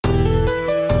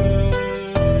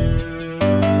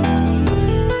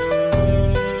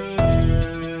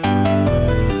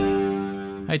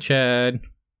Chad.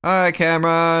 Hi,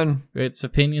 Cameron. Its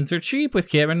opinions are cheap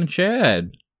with Cameron and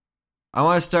Chad. I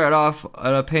want to start off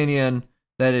an opinion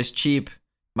that is cheap.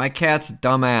 My cat's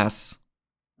dumbass.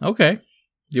 Okay.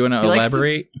 Do you want to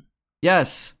elaborate?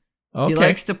 Yes. Okay. He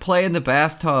likes to play in the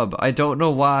bathtub. I don't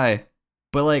know why.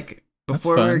 But, like,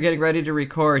 before we were getting ready to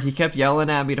record, he kept yelling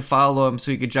at me to follow him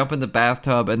so he could jump in the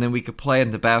bathtub and then we could play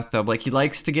in the bathtub. Like, he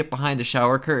likes to get behind the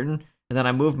shower curtain and then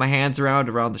I move my hands around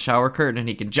the shower curtain and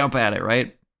he can jump at it,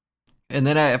 right? And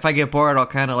then if I get bored, I'll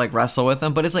kind of, like, wrestle with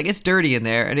him. But it's like, it's dirty in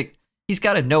there and he's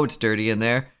got to know it's dirty in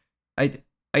there. I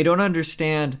don't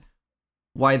understand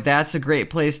why that's a great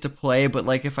place to play, but,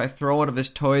 like, if I throw one of his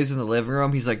toys in the living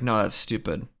room, he's like, no, that's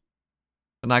stupid.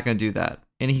 I'm not going to do that.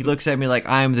 And he looks at me like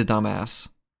I'm the dumbass.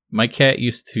 My cat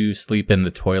used to sleep in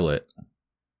the toilet.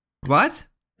 What?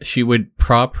 She would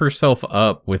prop herself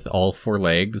up with all four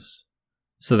legs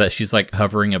so that she's, like,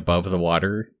 hovering above the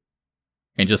water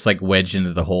and just, like, wedged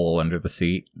into the hole under the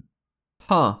seat.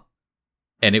 Huh.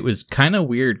 And it was kind of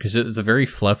weird because it was a very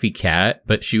fluffy cat,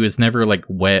 but she was never, like,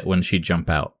 wet when she'd jump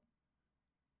out.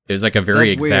 It was, like, a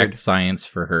very exact science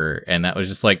for her. And that was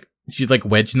just, like, she'd, like,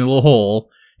 wedge in the little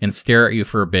hole and stare at you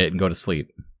for a bit and go to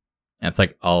sleep. And it's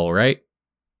like, all right.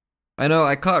 I know,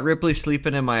 I caught Ripley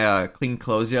sleeping in my clean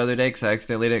clothes the other day because I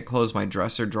accidentally didn't close my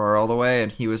dresser drawer all the way,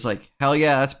 and he was like, hell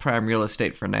yeah, that's prime real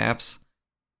estate for naps.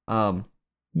 It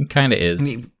kind of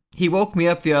is. He woke me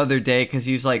up the other day because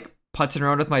he was like putzing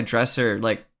around with my dresser,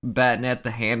 like batting at the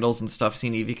handles and stuff,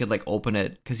 seeing if he could like open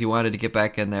it because he wanted to get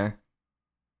back in there.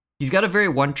 He's got a very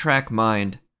one-track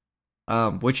mind,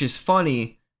 which is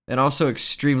funny and also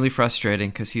extremely frustrating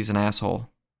because he's an asshole.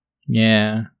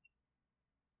 Yeah.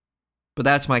 But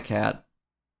that's my cat.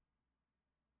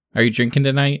 Are you drinking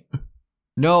tonight?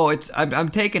 No, I'm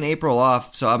taking April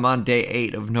off, so I'm on day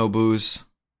 8 of no booze.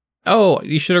 Oh,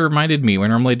 you should have reminded me. We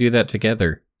normally do that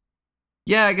together.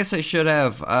 Yeah, I guess I should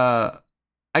have.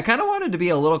 I kind of wanted to be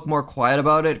a little more quiet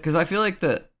about it, because I feel like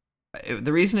the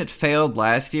reason it failed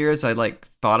last year is I, like,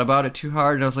 thought about it too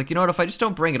hard, and I was like, you know what, if I just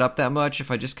don't bring it up that much,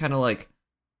 if I just kind of, like,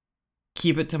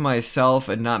 keep it to myself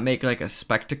and not make, like, a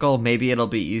spectacle, maybe it'll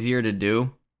be easier to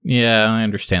do. Yeah, I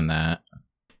understand that.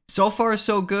 So far,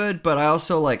 so good, but I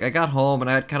also, like, I got home and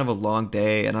I had kind of a long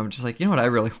day, and I'm just like, you know what I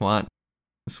really want?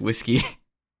 This whiskey.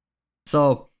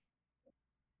 So,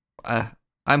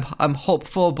 I'm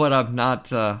hopeful, but I'm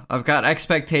not, I've got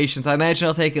expectations. I imagine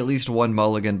I'll take at least one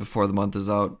mulligan before the month is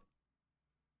out.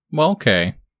 Well,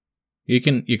 okay. You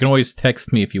can always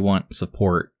text me if you want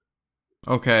support.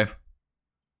 Okay.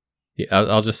 Yeah,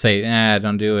 I'll just say,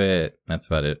 don't do it. That's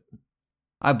about it.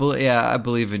 I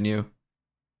believe in you.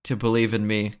 To believe in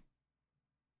me.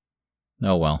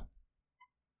 Oh, well.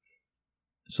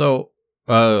 So,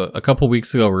 a couple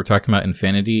weeks ago, we were talking about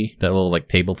Infinity, that little, like,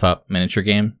 tabletop miniature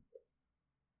game.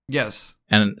 Yes.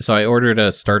 And so I ordered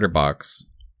a starter box.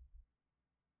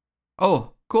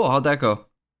 Oh, cool. How'd that go?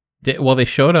 Well, they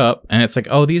showed up, and it's like,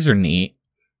 oh, these are neat.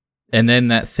 And then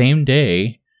that same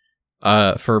day,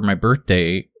 for my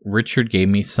birthday, Richard gave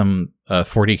me some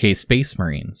 40K Space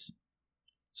Marines.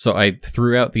 So I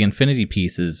threw out the Infinity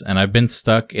pieces, and I've been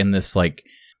stuck in this, like,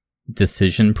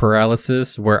 decision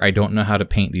paralysis where I don't know how to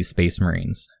paint these Space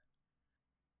Marines.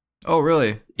 Oh,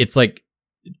 really? It's like,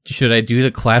 should I do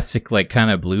the classic, like,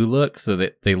 kind of blue look so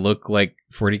that they look like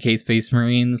 40K Space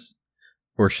Marines?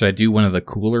 Or should I do one of the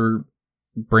cooler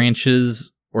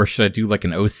branches? Or should I do, like,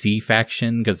 an OC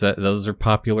faction? Because those are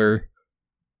popular.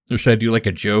 Or should I do, like,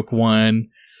 a joke one?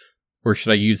 Or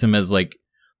should I use them as, like,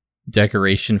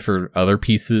 decoration for other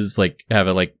pieces, like have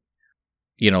a, like,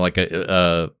 you know, like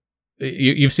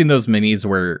you've seen those minis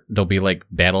where there'll be like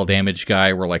battle damage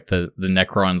guy where like the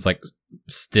Necron's like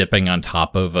stepping on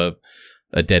top of a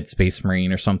dead Space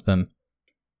Marine or something,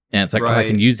 and it's like, right. Oh, I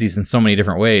can use these in so many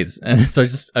different ways. And so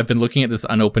I've been looking at this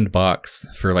unopened box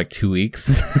for like 2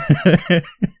 weeks.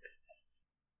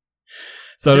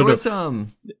 So there was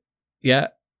yeah,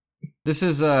 this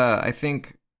is I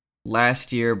think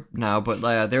last year now, but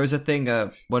there was a thing,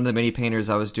 one of the mini painters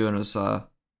I was doing was,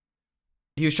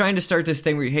 he was trying to start this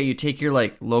thing where, hey, you take your,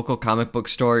 like, local comic book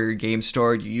store, your game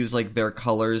store, you use, like, their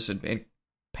colors and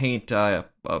paint a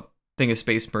thing of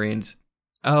Space Marines.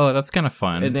 Oh, that's kind of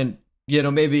fun. And then, you know,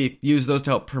 maybe use those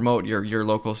to help promote your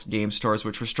local game stores,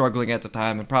 which were struggling at the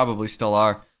time and probably still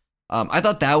are. I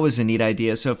thought that was a neat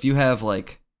idea, so if you have,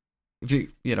 like,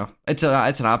 you know, it's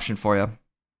an option for you.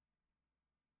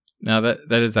 No,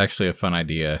 that is actually a fun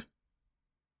idea.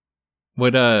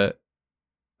 What I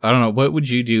don't know, what would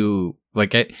you do?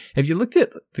 Like, have you looked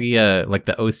at the like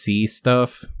the OC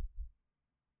stuff?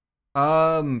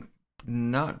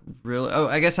 Not really. Oh,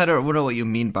 I guess I don't know what you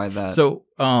mean by that. So,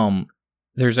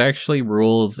 there's actually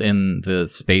rules in the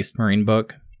Space Marine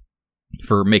book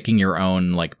for making your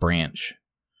own like branch.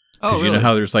 Oh, really? You know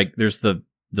how there's the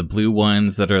blue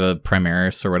ones that are the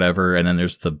Primaris or whatever, and then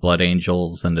there's the Blood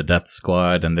Angels and the Death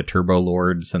Squad and the Turbo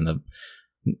Lords and the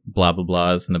blah blah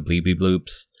blahs and the bleepy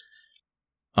bloops.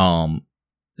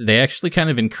 They actually kind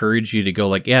of encourage you to go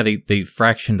like, yeah, they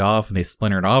fractioned off and they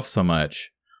splintered off so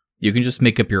much. You can just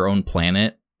make up your own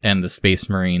planet and the Space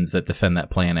Marines that defend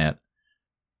that planet.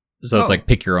 So it's like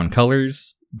pick your own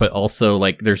colors, but also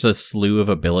like there's a slew of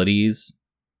abilities.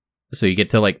 So you get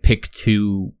to like pick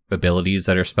 2 abilities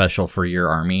that are special for your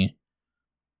army.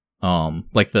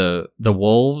 Like the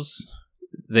wolves,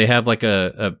 they have like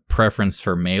a preference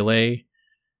for melee.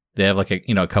 They have like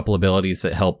a couple abilities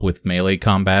that help with melee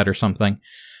combat or something.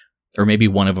 Or maybe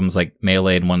one of them's like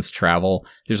melee and one's travel.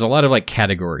 There's a lot of like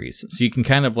categories. So you can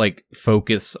kind of like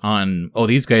focus on, oh,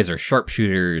 these guys are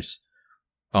sharpshooters.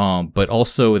 But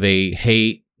also they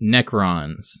hate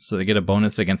Necrons. So they get a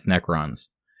bonus against Necrons.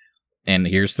 And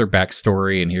here's their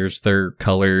backstory, and here's their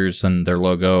colors and their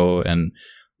logo, and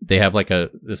they have like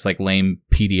this like lame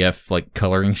PDF like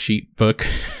coloring sheet book.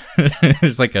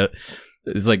 It's like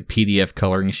PDF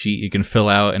coloring sheet you can fill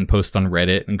out and post on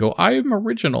Reddit and go, I'm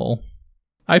original.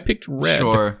 I picked red.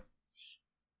 Sure.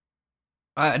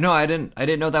 No, I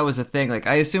didn't know that was a thing. Like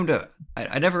I assumed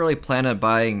I never really planned on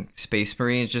buying Space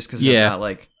Marines just because I'm not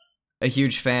like a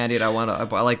huge fan. Dude, I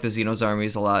like the Xenos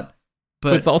armies a lot.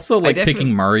 But it's also like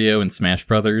picking Mario and Smash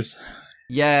Brothers.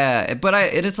 Yeah, but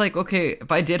it's like, okay,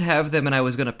 if I did have them and I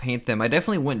was gonna paint them, I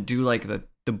definitely wouldn't do like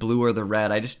the blue or the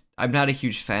red. I'm not a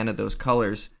huge fan of those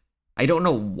colors. I don't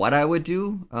know what I would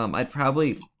do. I'd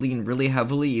probably lean really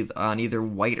heavily on either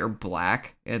white or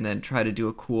black, and then try to do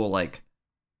a cool like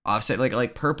offset,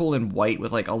 like purple and white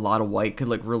with like a lot of white could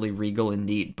look really regal and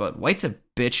neat. But white's a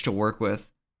bitch to work with,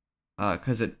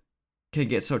 because it can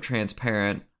get so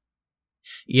transparent.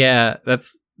 Yeah,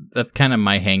 that's kind of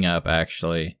my hang up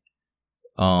actually.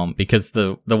 Because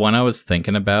the one I was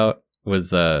thinking about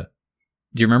was do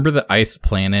you remember the Ice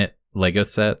Planet Lego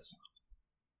sets?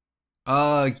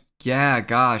 Yeah,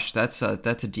 gosh, that's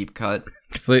a deep cut.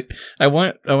 Cause I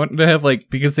want to have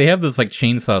like, because they have those like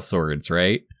chainsaw swords,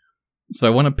 right? So I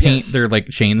want to paint their like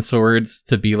chain swords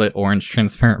to be like orange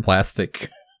transparent plastic.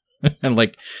 And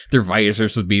like their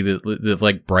visors would be the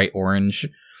like bright orange.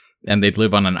 And they'd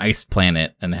live on an ice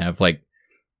planet and have like,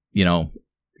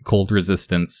 cold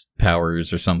resistance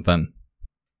powers or something.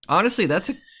 Honestly,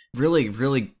 that's a really,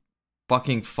 really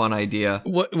fucking fun idea.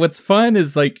 What's fun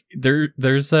is like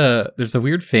there's a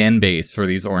weird fan base for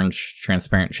these orange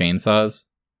transparent chainsaws.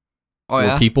 Oh yeah.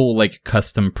 Where people like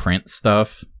custom print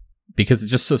stuff because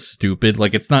it's just so stupid.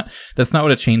 Like that's not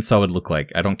what a chainsaw would look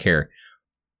like. I don't care.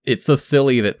 It's so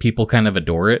silly that people kind of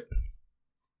adore it.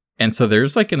 And so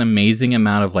there's like an amazing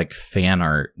amount of like fan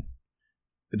art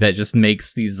that just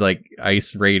makes these like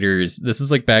Ice Raiders. This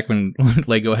is like back when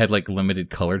Lego had like limited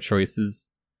color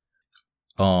choices.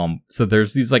 So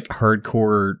there's these like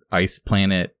hardcore Ice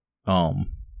Planet,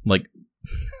 like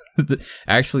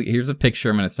actually here's a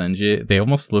picture I'm going to send you. They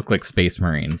almost look like Space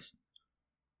Marines.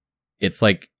 It's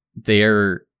like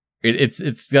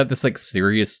it's got this like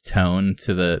serious tone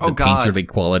to the painterly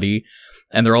quality.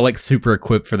 And they're all like super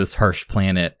equipped for this harsh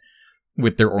planet.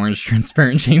 With their orange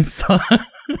transparent chainsaw.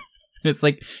 It's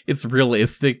like, it's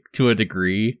realistic to a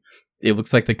degree. It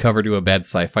looks like the cover to a bad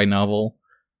sci-fi novel.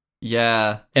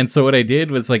 Yeah. And so what I did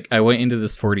was like, I went into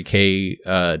this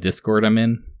 40K Discord I'm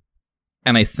in,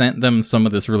 and I sent them some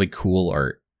of this really cool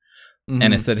art. Mm-hmm.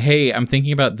 And I said, hey, I'm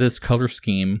thinking about this color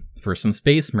scheme for some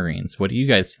Space Marines. What do you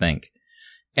guys think?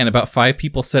 And about 5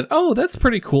 people said, oh, that's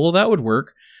pretty cool. That would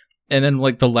work. And then,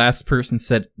 like, the last person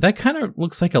said, that kind of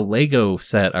looks like a Lego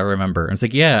set, I remember. I was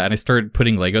like, yeah. And I started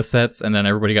putting Lego sets, and then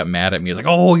everybody got mad at me. I was like,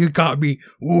 oh, you got me.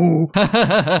 Ooh.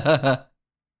 Because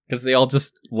they all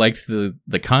just liked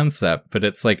the concept. But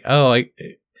it's like, oh,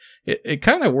 it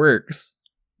kind of works.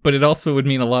 But it also would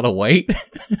mean a lot of white.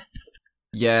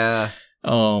 Yeah.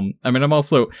 I mean,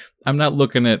 I'm not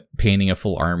looking at painting a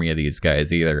full army of these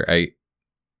guys either. I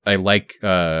like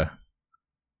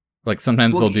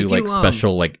sometimes they'll do like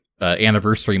special, like,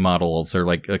 anniversary models or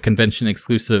like a convention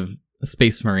exclusive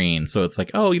Space Marine. So it's like,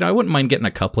 oh, I wouldn't mind getting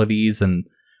a couple of these and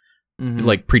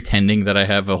like pretending that I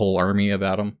have a whole army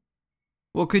about them.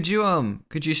 Well, could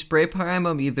you spray prime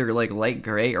them either like light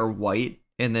gray or white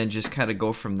and then just kind of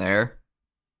go from there?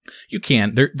 You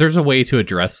can. There's a way to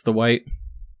address the white.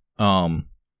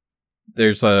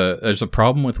 There's a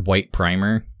problem with white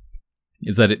primer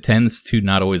is that it tends to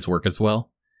not always work as well.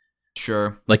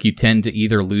 Sure. Like you tend to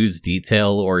either lose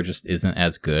detail or it just isn't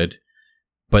as good.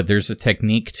 But there's a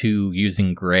technique to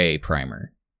using gray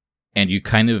primer. and you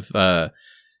kind of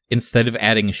instead of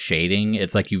adding shading,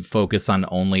 it's like you focus on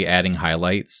only adding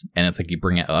highlights, and it's like you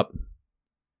bring it up.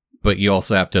 But you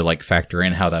also have to like factor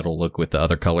in how that'll look with the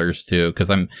other colors too,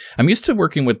 because I'm used to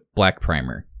working with black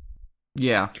primer.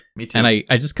 Yeah, me too. And I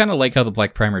just kind of like how the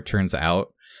black primer turns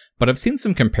out. But I've seen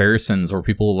some comparisons where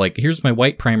people like, here's my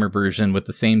white primer version with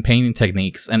the same painting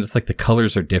techniques, and it's like the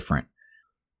colors are different.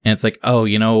 And it's like, oh,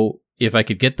 you know, if I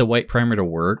could get the white primer to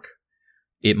work,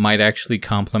 it might actually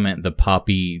complement the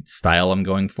poppy style I'm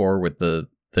going for with the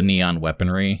neon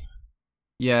weaponry.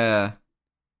 Yeah.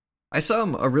 I saw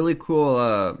a really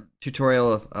cool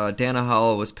tutorial of Dana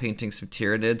Howell was painting some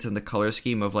Tyranids in the color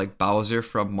scheme of like Bowser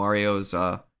from Mario's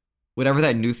whatever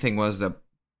that new thing was, the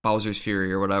Bowser's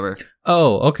Fury or whatever.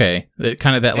 Oh, okay.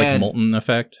 Kind of that like molten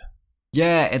effect.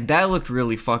 Yeah, and that looked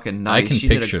really fucking nice. I can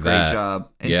picture did a great that. job.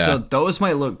 And so those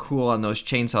might look cool on those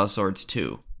chainsaw swords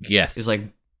too. Yes. It's like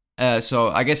so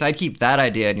I guess I'd keep that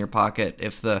idea in your pocket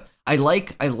if I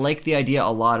like the idea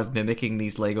a lot of mimicking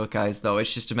these Lego guys though.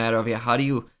 It's just a matter of how do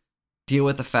you deal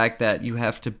with the fact that you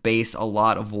have to base a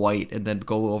lot of white and then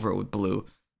go over it with blue.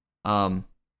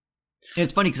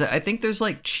 It's funny because I think there's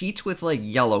like cheats with like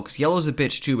yellow, because yellow's a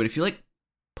bitch too, but if you like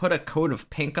put a coat of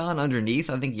pink on underneath,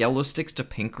 I think yellow sticks to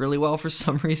pink really well for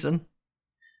some reason.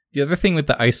 The other thing with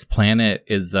the Ice Planet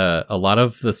is a lot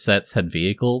of the sets had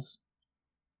vehicles.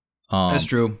 That's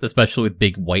true. Especially with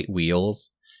big white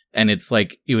wheels. And it's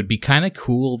like, it would be kind of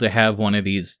cool to have one of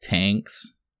these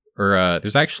tanks. Or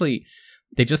there's actually,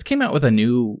 they just came out with a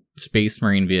new Space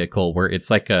Marine vehicle where it's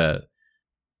like a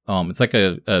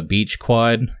beach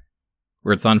quad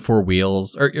where it's on 4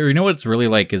 wheels. Or you know what it's really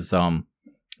like is the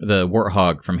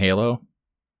Warthog from Halo.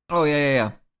 Oh,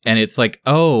 yeah. And it's like,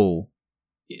 oh,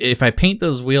 if I paint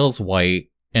those wheels white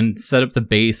and set up the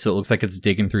base so it looks like it's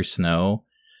digging through snow,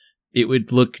 it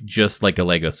would look just like a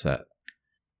Lego set.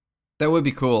 That would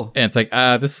be cool. And it's like,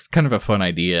 this is kind of a fun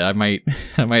idea. I might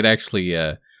actually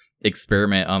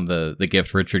experiment on the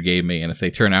gift Richard gave me, and if they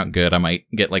turn out good, I might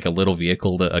get like a little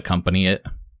vehicle to accompany it.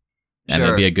 And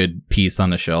it'd be a good piece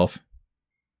on the shelf.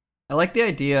 I like the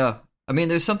idea. I mean,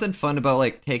 there's something fun about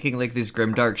like taking like these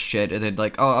grimdark shit and then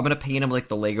like, oh, I'm gonna paint them like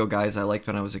the Lego guys I liked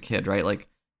when I was a kid, right? Like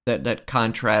that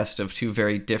contrast of two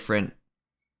very different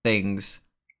things.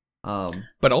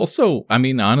 But also, I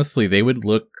mean, honestly, they would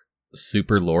look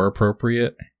super lore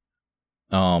appropriate.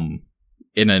 In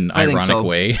an ironic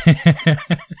way.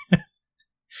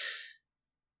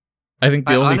 I think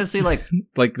the only honestly like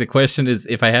like the question is,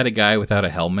 if I had a guy without a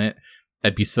helmet,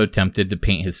 I'd be so tempted to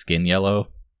paint his skin yellow.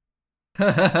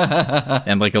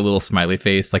 And like a little smiley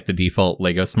face, like the default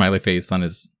Lego smiley face on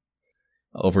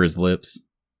over his lips.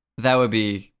 That would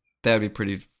be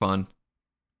pretty fun.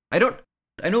 I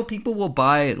know people will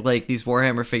buy like these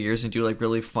Warhammer figures and do like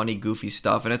really funny, goofy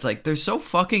stuff, and it's like they're so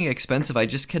fucking expensive. I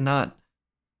just cannot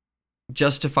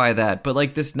justify that. But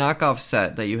like this knockoff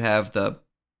set that you have, I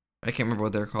can't remember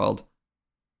what they're called.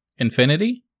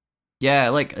 Infinity? Yeah,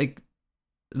 like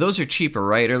those are cheaper,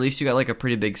 right? Or at least you got like a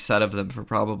pretty big set of them for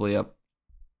probably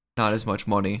not as much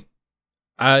money.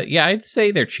 Yeah, I'd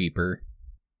say they're cheaper.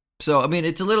 So I mean,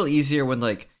 it's a little easier when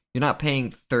like you're not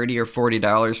paying $30 or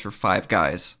 $40 for 5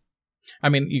 guys. I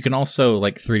mean, you can also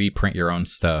like 3D print your own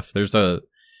stuff. There's a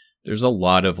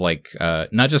lot of like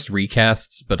not just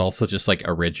recasts, but also just like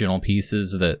original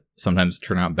pieces that sometimes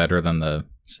turn out better than the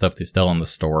stuff they sell in the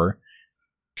store.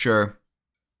 Sure.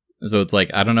 So it's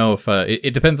like, I don't know if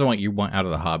it depends on what you want out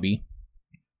of the hobby.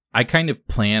 I kind of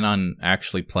plan on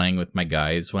actually playing with my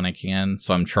guys when I can,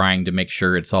 so I'm trying to make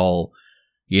sure it's all,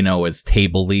 as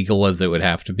table legal as it would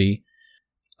have to be.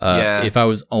 If I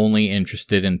was only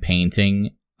interested in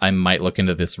painting, I might look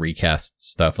into this recast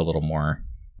stuff a little more.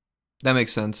 That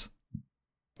makes sense.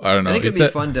 I don't know. I think it'd be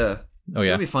fun to. Oh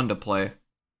yeah, it'd be fun to play.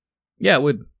 Yeah, it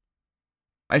would.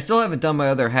 I still haven't done my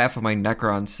other half of my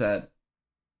Necron set.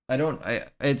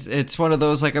 It's one of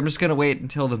those like I'm just gonna wait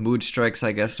until the mood strikes,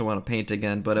 I guess, to want to paint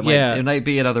again. But it might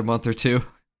be another month or two.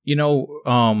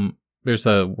 There's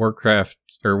a Warcraft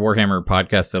or Warhammer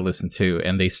podcast I listen to,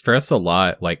 and they stress a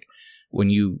lot like, when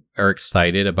you are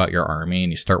excited about your army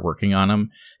and you start working on them,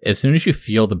 as soon as you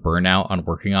feel the burnout on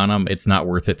working on them, it's not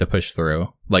worth it to push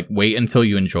through. Like, wait until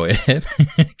you enjoy it,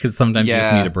 because sometimes you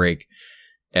just need a break.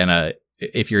 And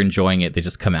if you're enjoying it, they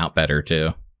just come out better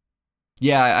too.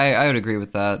 Yeah, I would agree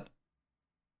with that.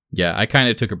 Yeah, I kind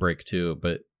of took a break too,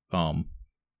 but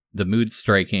the mood's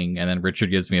striking, and then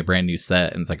Richard gives me a brand new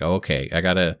set, and it's like, oh, okay, I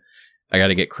gotta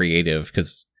get creative,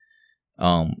 because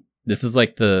this is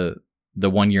like the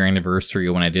 1 year anniversary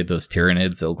when I did those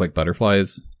Tyranids that look like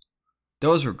butterflies.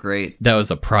 Those were great. That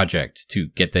was a project to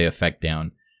get the effect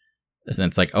down. And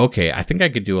it's like, okay, I think I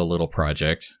could do a little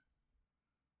project.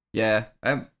 Yeah,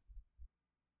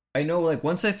 I know, like,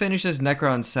 once I finish this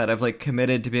Necron set, I've, like,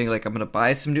 committed to being, like, I'm gonna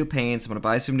buy some new paints, I'm gonna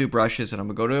buy some new brushes, and I'm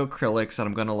gonna go to acrylics, and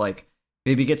I'm gonna, like,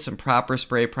 maybe get some proper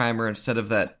spray primer instead of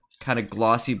that kind of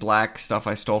glossy black stuff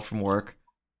I stole from work,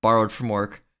 borrowed from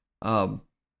work. And,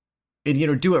 you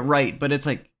know, do it right, but it's,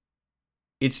 like,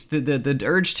 it's the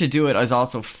urge to do it is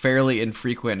also fairly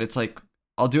infrequent. It's, like,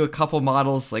 I'll do a couple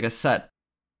models, like, a set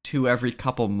to every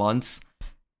couple months,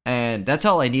 and that's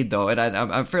all I need, though, and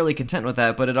I'm fairly content with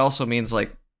that, but it also means,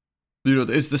 like, you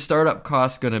know, is the startup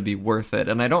cost going to be worth it?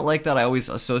 And I don't like that I always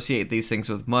associate these things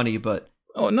with money, but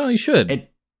oh no, you should.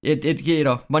 It you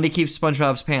know, money keeps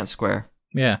SpongeBob's pants square.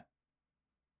 Yeah,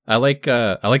 I like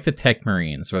the Tech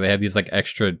Marines where they have these like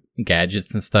extra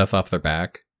gadgets and stuff off their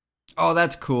back. Oh,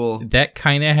 that's cool. That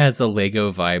kind of has a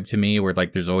Lego vibe to me, where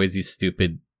like there's always these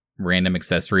stupid random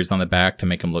accessories on the back to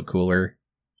make them look cooler,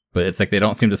 but it's like they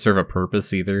don't seem to serve a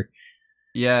purpose either.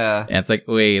 Yeah. And it's like,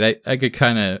 wait, I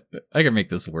could make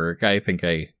this work. I think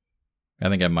I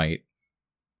might.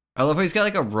 I love how he's got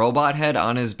like a robot head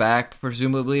on his back,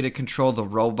 presumably to control the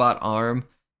robot arm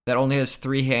that only has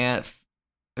 3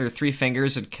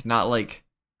 fingers and cannot, like,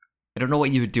 I don't know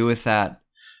what you would do with that.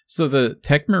 So the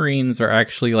Tech Marines are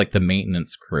actually like the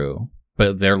maintenance crew,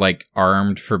 but they're like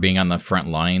armed for being on the front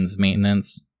lines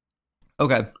maintenance.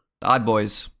 Okay. The Odd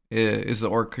Boys is the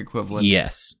orc equivalent.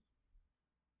 Yes.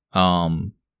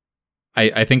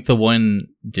 I think the one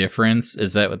difference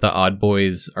is that the Odd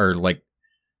Boys are like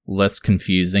less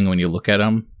confusing when you look at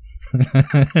them.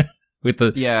 with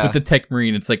the Tech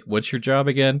Marine, it's like, what's your job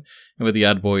again? And with the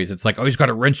Odd Boys, it's like, oh, he's got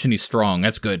a wrench and he's strong.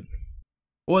 That's good.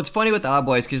 Well, it's funny with the Odd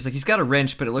Boys because like he's got a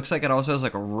wrench, but it looks like it also has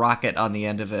like a rocket on the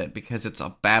end of it because it's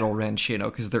a battle wrench, you know,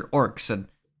 because they're orcs and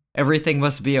everything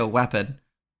must be a weapon.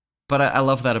 But I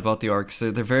love that about the orcs.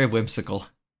 They're very whimsical.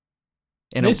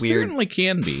 In they a weird, certainly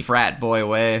can be, frat boy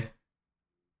way.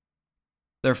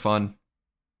 They're fun.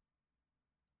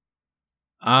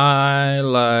 I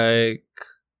like.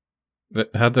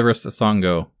 How'd the rest of the song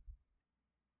go?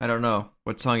 I don't know.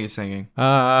 What song are you singing?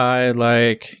 I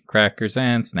like crackers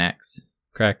and snacks.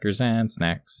 Crackers and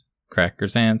snacks.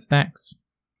 Crackers and snacks.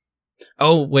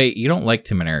 Oh, wait, you don't like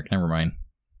Tim and Eric. Never mind.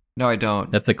 No, I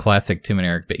don't. That's a classic Tim and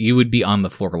Eric, but you would be on the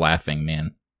floor laughing,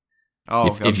 man.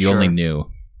 Oh, if you only knew.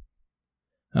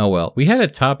 Oh, well. We had a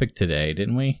topic today,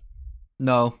 didn't we?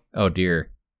 No. Oh,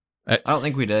 dear. I don't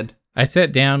think we did. I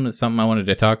sat down with something I wanted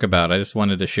to talk about. I just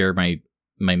wanted to share my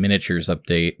miniatures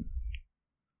update.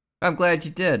 I'm glad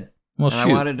you did. Well,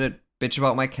 and I wanted to bitch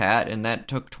about my cat, and that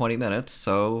took 20 minutes,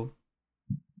 so...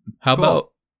 How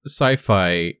about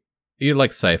sci-fi? You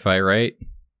like sci-fi, right?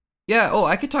 Yeah,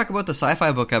 I could talk about the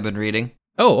sci-fi book I've been reading.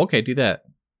 Oh, okay, do that.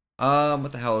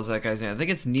 What the hell is that guy's name? I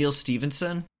think it's Neil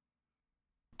Stephenson.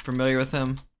 Familiar with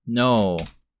him? No.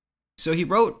 So he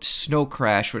wrote Snow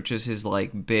Crash, which is his,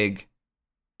 like, big...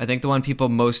 I think the one people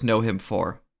most know him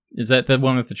for. Is that the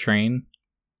one with the train?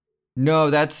 No,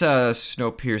 that's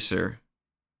Snowpiercer.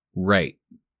 Right.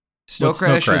 Snow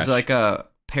Crash is like a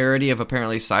parody of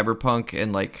apparently cyberpunk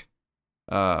and like...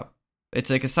 it's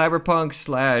like a cyberpunk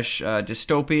slash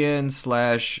dystopian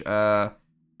slash...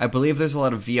 I believe there's a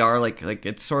lot of VR, like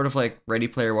it's sort of like Ready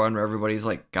Player One where everybody's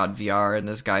like got VR and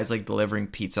this guy's like delivering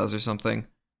pizzas or something.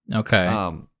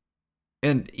 Okay.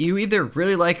 And you either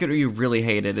really like it or you really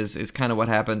hate it is kind of what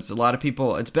happens. A lot of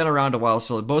people, it's been around a while,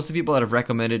 so most of the people that have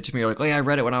recommended to me are like, oh yeah, I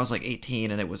read it when I was like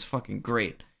 18 and it was fucking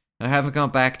great. And I haven't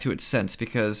gone back to it since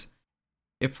because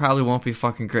it probably won't be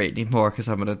fucking great anymore because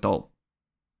I'm an adult.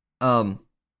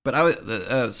 But I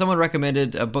was someone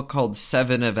recommended a book called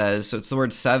Seven of Ez. So it's the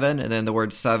word seven and then the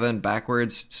word seven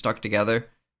backwards stuck together.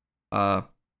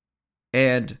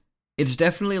 And it's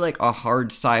definitely like a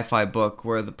hard sci-fi book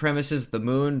where the premise is the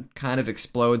moon kind of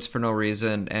explodes for no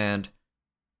reason and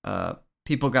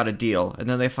people got a deal. And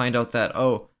then they find out that,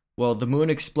 oh, well, the moon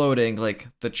exploding, like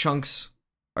the chunks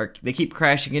they keep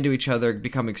crashing into each other,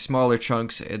 becoming smaller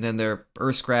chunks, and then their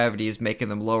Earth's gravity is making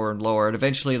them lower and lower, and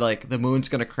eventually, like, the moon's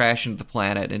gonna crash into the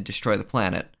planet and destroy the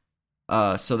planet.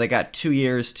 So they got 2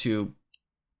 years to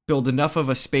build enough of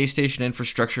a space station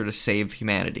infrastructure to save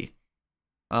humanity.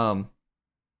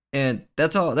 And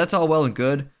that's all well and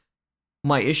good.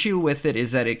 My issue with it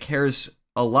is that it cares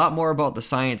a lot more about the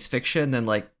science fiction than,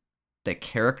 like, the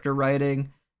character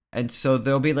writing. And so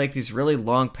there'll be like these really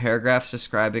long paragraphs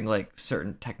describing like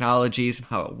certain technologies and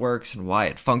how it works and why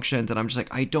it functions. And I'm just like,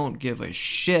 I don't give a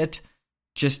shit.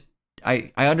 Just,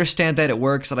 I understand that it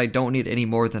works and I don't need any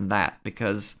more than that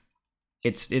because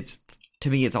it's to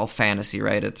me, it's all fantasy,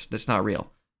 right? It's not real.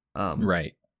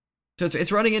 Right. So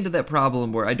it's running into that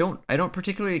problem where I don't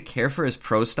particularly care for his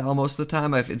prose style most of the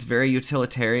time. It's very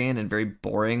utilitarian and very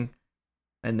boring.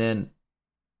 And then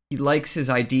he likes his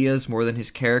ideas more than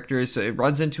his characters, so it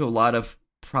runs into a lot of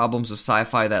problems of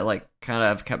sci-fi that like kind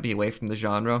of kept me away from the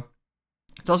genre.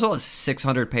 It's also a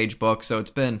 600-page book, so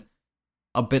it's been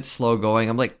a bit slow going.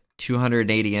 I'm like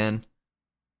 280 in.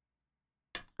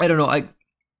 I don't know.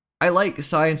 I like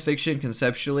science fiction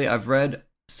conceptually. I've read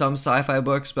some sci-fi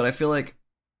books, but I feel like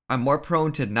I'm more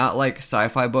prone to not like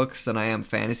sci-fi books than I am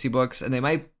fantasy books, and they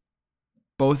might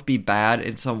both be bad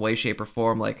in some way, shape, or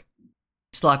form. Like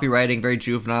sloppy writing, very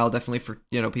juvenile, definitely for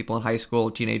people in high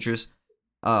school, teenagers.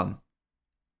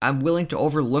 I'm willing to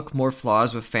overlook more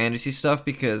flaws with fantasy stuff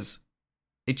because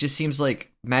it just seems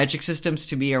like magic systems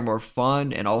to me are more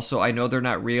fun, and also I know they're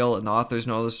not real, and the authors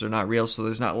know this, they're not real, so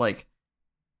there's not like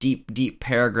deep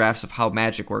paragraphs of how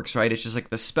magic works, right? It's just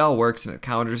like the spell works and it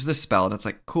counters this spell, and it's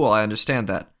like, cool, I understand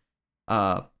that.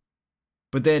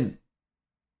 But then,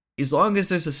 as long as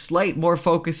there's a slight more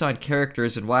focus on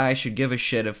characters and why I should give a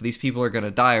shit if these people are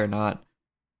gonna die or not,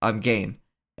 I'm game.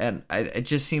 And it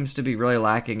just seems to be really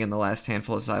lacking in the last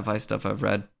handful of sci-fi stuff I've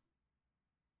read.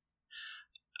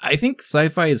 I think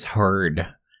sci-fi is hard,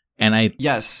 and I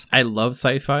love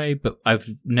sci-fi, but I've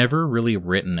never really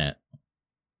written it.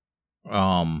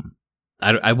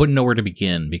 I wouldn't know where to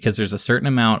begin because there's a certain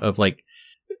amount of like,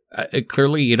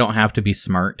 clearly you don't have to be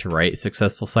smart to write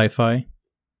successful sci-fi.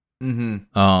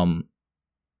 Mm-hmm.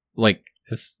 Like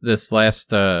this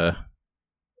last,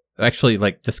 actually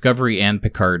like Discovery and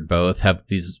Picard both have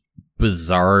these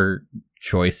bizarre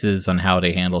choices on how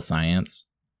they handle science.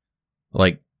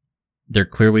 Like, they're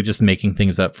clearly just making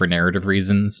things up for narrative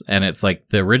reasons, and it's like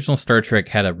the original Star Trek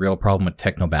had a real problem with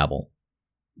technobabble,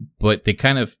 but they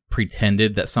kind of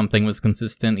pretended that something was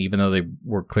consistent, even though they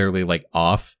were clearly like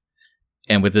off.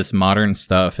 And with this modern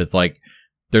stuff, it's like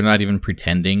they're not even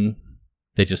pretending;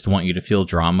 they just want you to feel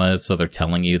drama, so they're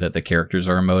telling you that the characters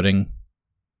are emoting.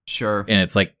 Sure, and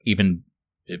it's like even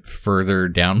further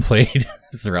downplayed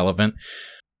as irrelevant.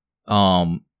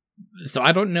 So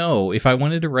I don't know. If I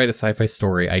wanted to write a sci-fi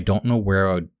story, I don't know where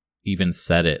I would even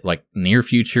set it. Like near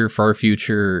future, far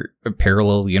future, a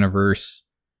parallel universe.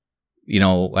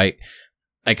 I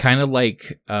kind of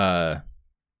like, I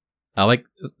like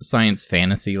science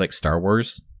fantasy like Star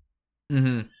Wars.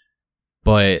 Mm-hmm.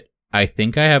 But I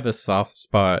think I have a soft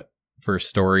spot for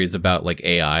stories about like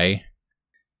AI.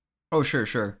 Oh,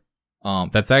 sure.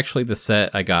 That's actually the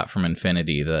set I got from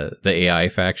Infinity, the AI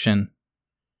faction.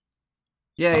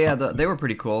 Yeah, they were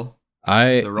pretty cool.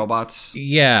 The robots.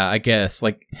 Yeah, I guess.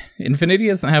 Like, Infinity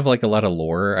doesn't have, like, a lot of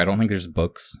lore. I don't think there's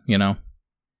books,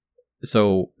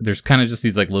 So, there's kind of just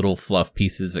these, like, little fluff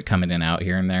pieces that come in and out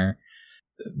here and there.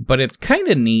 But it's kind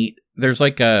of neat. There's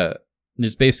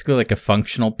basically, like, a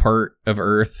functional part of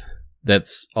Earth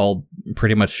that's all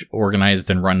pretty much organized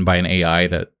and run by an AI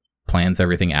that plans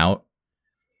everything out.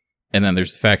 And then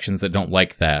there's factions that don't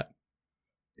like that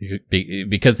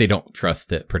because they don't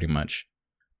trust it, pretty much.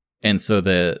 And so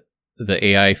the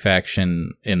AI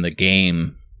faction in the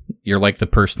game, you're like the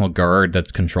personal guard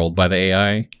that's controlled by the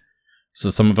AI.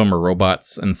 So some of them are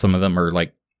robots, and some of them are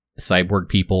like cyborg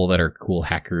people that are cool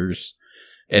hackers.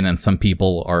 And then some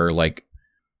people are like,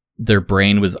 their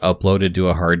brain was uploaded to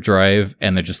a hard drive,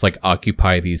 and they just like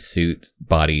occupy these suit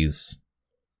bodies.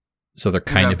 So they're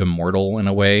kind of immortal in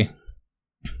a way.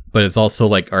 But it's also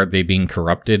like, are they being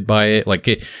corrupted by it? Like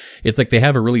it's like they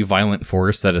have a really violent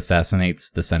force that assassinates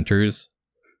dissenters.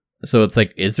 So it's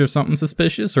like, is there something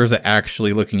suspicious, or is it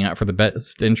actually looking out for the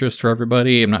best interest for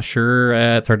everybody? I'm not sure.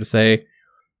 It's hard to say.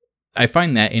 I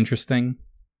find that interesting.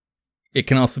 It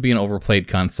can also be an overplayed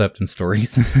concept in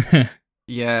stories.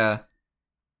 Yeah.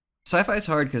 Sci-fi is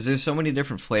hard because there's so many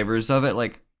different flavors of it.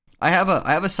 Like, I have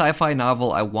a sci-fi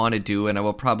novel I want to do, and I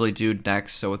will probably do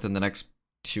next. So within the next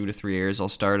 2 to 3 years, I'll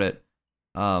start it.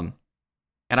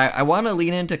 And I want to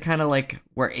lean into kind of like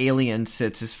where Alien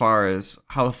sits as far as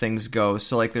how things go.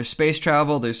 So like there's space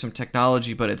travel, there's some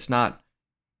technology, but it's not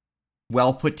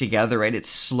well put together, right? It's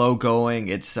slow going.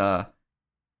 It's not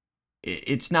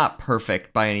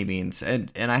perfect by any means.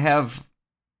 And I have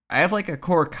like a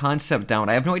core concept down.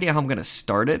 I have no idea how I'm going to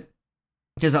start it,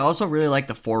 because I also really like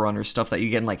the Forerunner stuff that you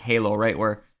get in like Halo, right?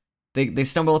 Where they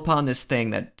stumble upon this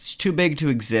thing that's too big to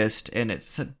exist, and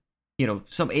it's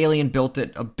some alien built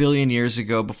it 1 billion years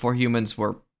ago before humans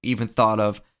were even thought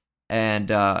of, and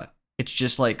it's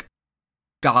just like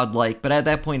godlike. But at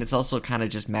that point, it's also kind of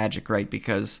just magic, right?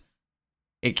 Because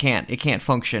it can't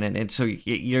function, and so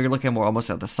you're looking more almost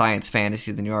at the science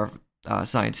fantasy than you are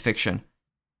science fiction.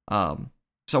 So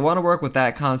I want to work with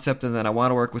that concept, and then I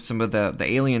want to work with some of the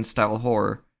alien style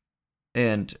horror,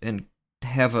 and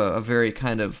have a very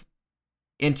kind of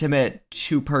intimate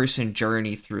 2-person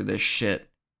journey through this shit,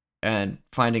 and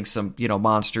finding some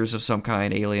monsters of some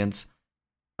kind, aliens.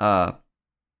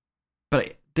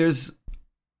 But there's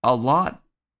a lot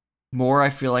more I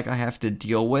feel like I have to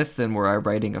deal with than where I'm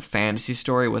writing a fantasy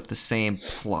story with the same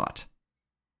plot.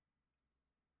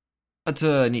 That's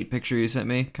a neat picture you sent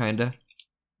me, kinda.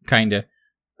 Kinda.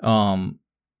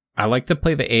 I like to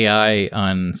play the AI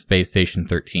on Space Station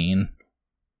 13.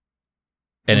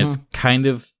 And it's kind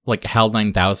of like HAL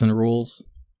 9000 rules,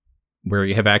 where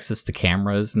you have access to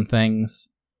cameras and things,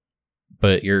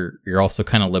 but you're also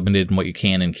kind of limited in what you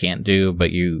can and can't do,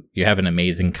 but you have an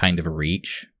amazing kind of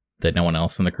reach that no one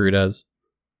else in the crew does.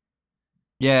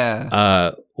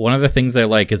 Yeah. One of the things I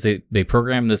like is they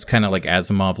program this kind of like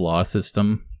Asimov law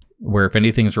system, where if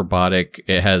anything's robotic,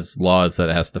 it has laws that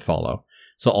it has to follow.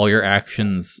 So all your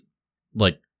actions,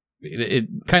 like, it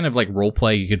kind of like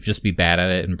roleplay, you could just be bad at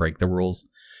it and break the rules.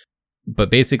 But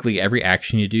basically, every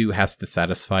action you do has to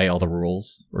satisfy all the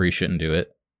rules, or you shouldn't do it.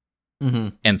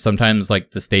 And sometimes, like,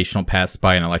 the station will pass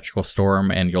by an electrical storm,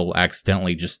 and you'll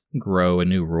accidentally just grow a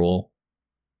new rule.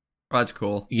 Oh, that's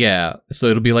cool. Yeah, so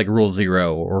it'll be like Rule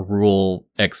 0, or Rule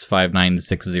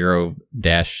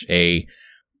X5960-A.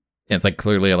 And it's like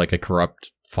clearly like a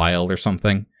corrupt file or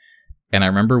something. And I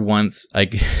remember once I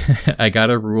got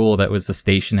a rule that was the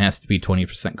station has to be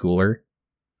 20% cooler.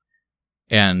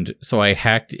 And so I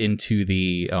hacked into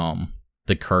the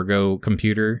cargo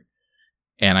computer,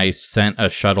 and I sent a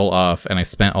shuttle off, and I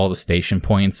spent all the station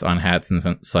points on hats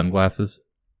and sunglasses.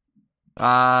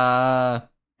 And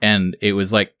it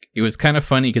was kind of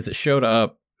funny because it showed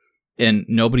up and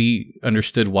nobody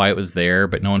understood why it was there,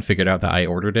 but no one figured out that I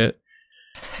ordered it.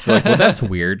 So like, well, that's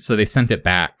weird. So they sent it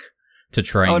back to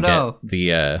try and get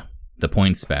the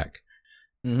points back.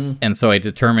 And so I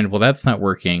determined, well, that's not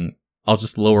working. I'll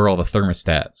just lower all the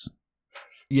thermostats.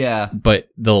 Yeah. But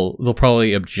they'll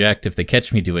probably object if they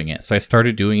catch me doing it. So I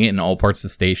started doing it in all parts of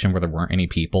the station where there weren't any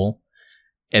people.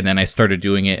 And then I started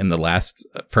doing it in the last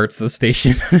parts of the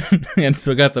station. And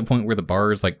so I got to the point where the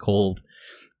bar is like cold.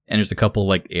 And there's a couple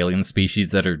like alien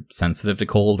species that are sensitive to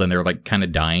cold, and they're like kind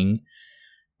of dying.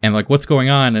 And like, what's going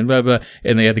on? And blah, blah.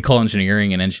 And they had to call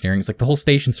engineering, and engineering's like, the whole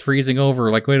station's freezing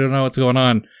over. Like, we don't know what's going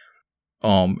on.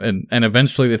 And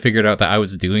eventually they figured out that I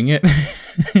was doing it.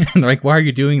 And they're like, why are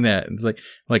you doing that? And it's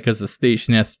like, cause the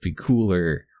station has to be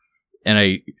cooler.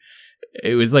 And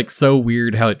it was like so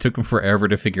weird how it took them forever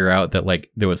to figure out that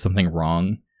like there was something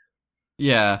wrong.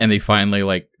 Yeah. And they finally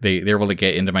like, they were able to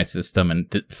get into my system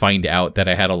and find out that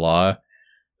I had a law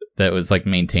that was like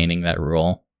maintaining that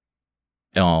rule.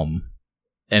 And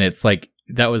it's like,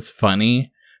 that was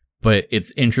funny, but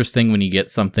it's interesting when you get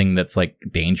something that's like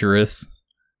dangerous.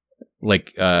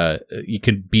 Like, you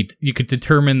could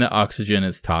determine that oxygen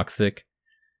is toxic.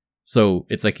 So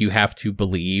it's like you have to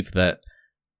believe that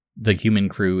the human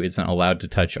crew isn't allowed to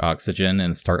touch oxygen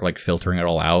and start like filtering it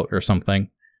all out or something.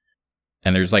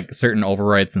 And there's like certain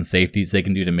overrides and safeties they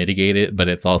can do to mitigate it, but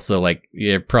it's also like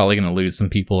you're probably going to lose some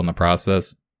people in the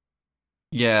process.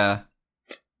 Yeah.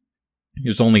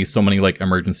 There's only so many like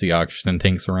emergency oxygen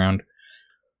tanks around.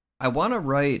 I want to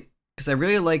write, because I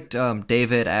really liked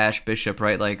David, Ash, Bishop,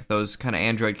 right? Like those kind of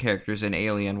android characters in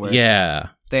Alien,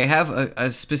 where they have a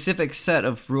specific set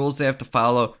of rules they have to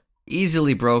follow,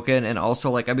 easily broken, and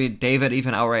also like, I mean, David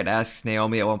even outright asks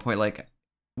Naomi at one point, like,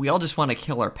 we all just want to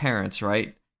kill our parents,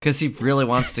 right? Because he really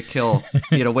wants to kill,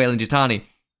 Weyland-Yutani.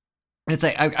 And it's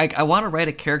like, I want to write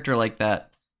a character like that,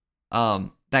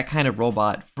 that kind of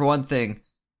robot. For one thing,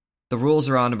 the rules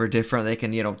around them are different. They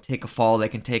can, take a fall, they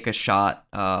can take a shot.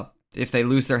 If they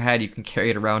lose their head, you can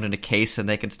carry it around in a case and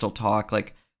they can still talk.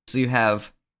 Like, so you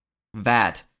have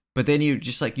that. But then you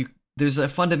just like, there's a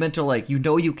fundamental, like,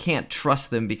 you can't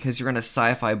trust them because you're in a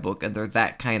sci-fi book and they're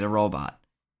that kind of robot.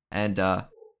 And, I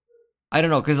don't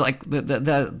know, because like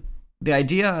the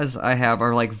ideas I have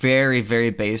are like very, very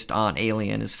based on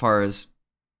Alien as far as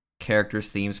characters,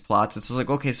 themes, plots. It's just like,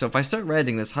 okay, so if I start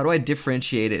writing this, how do I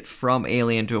differentiate it from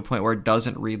Alien to a point where it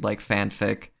doesn't read like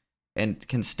fanfic and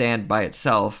can stand by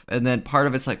itself? And then part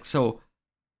of it's like, so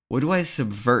what do I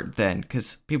subvert then?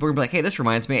 Because people are gonna be like, hey, this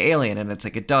reminds me of Alien, and it's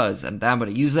like, it does, and I'm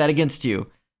gonna use that against you.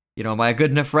 Am I a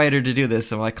good enough writer to do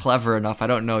this? Am I clever enough? I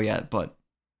don't know yet, but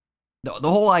the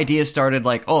whole idea started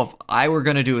like, oh, if I were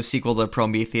gonna do a sequel to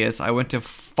Prometheus, I went to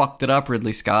fucked it up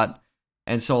Ridley Scott.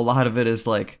 And so a lot of it is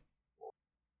like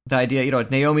the idea,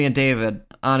 Naomi and David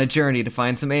on a journey to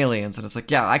find some aliens, and it's like,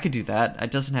 yeah, I could do that.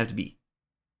 It doesn't have to be.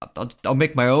 I'll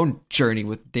make my own journey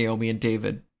with Naomi and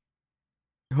David.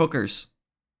 Hookers.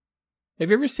 Have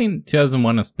you ever seen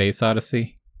 2001: A Space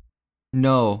Odyssey?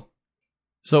 No.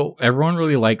 So everyone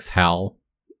really likes HAL,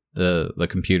 the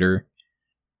computer,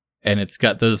 and it's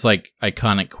got those like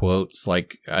iconic quotes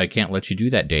like, I can't let you do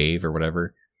that, Dave, or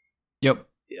whatever. Yep.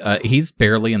 He's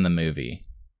barely in the movie.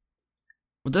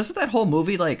 Well, doesn't that whole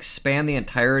movie like span the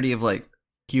entirety of like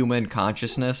human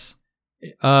consciousness?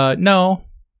 No.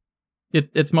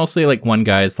 It's mostly like one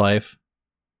guy's life.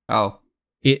 Oh.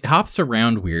 It hops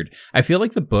around weird. I feel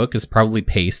like the book is probably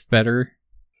paced better.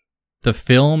 The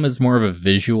film is more of a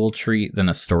visual treat than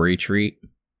a story treat.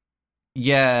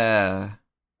 Yeah.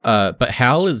 But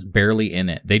Hal is barely in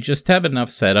it. They just have enough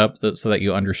setup so that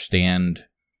you understand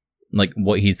like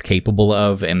what he's capable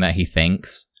of and that he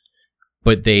thinks.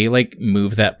 But they like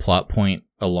move that plot point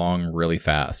along really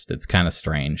fast. It's kind of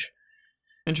strange.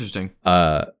 Interesting.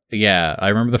 Yeah, I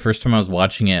remember the first time I was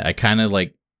watching it, I kind of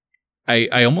like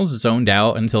I almost zoned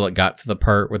out until it got to the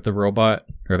part with the robot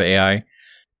or the AI.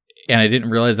 And I didn't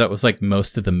realize that was like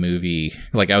most of the movie.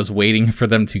 Like I was waiting for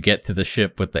them to get to the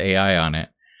ship with the AI on it.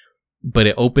 But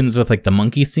it opens with like the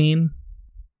monkey scene.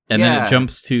 And then it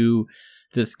jumps to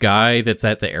this guy that's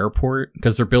at the airport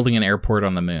because they're building an airport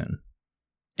on the moon.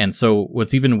 And so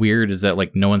what's even weird is that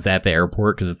like no one's at the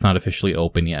airport because it's not officially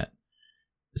open yet.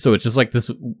 So it's just like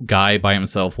this guy by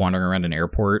himself wandering around an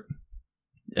airport.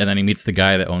 And then he meets the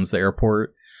guy that owns the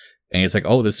airport. And he's like,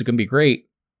 oh, this is going to be great.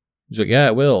 He's like, yeah,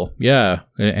 it will. Yeah.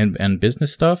 And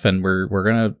business stuff. And we're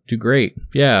going to do great.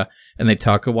 Yeah. And they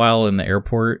talk a while in the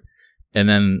airport. And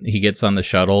then he gets on the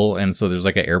shuttle. And so there's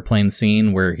like an airplane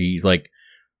scene where he's like,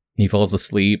 he falls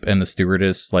asleep and the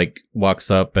stewardess like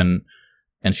walks up and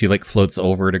she like floats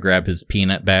over to grab his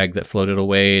peanut bag that floated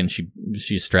away. And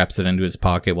she straps it into his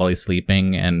pocket while he's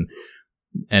sleeping and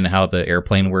how the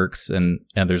airplane works. And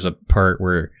there's a part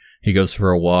where he goes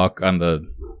for a walk on the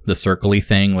circle-y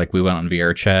thing. Like we went on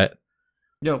VR chat.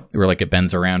 Yep. Where like it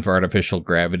bends around for artificial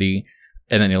gravity.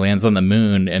 And then he lands on the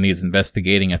moon and he's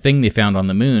investigating a thing they found on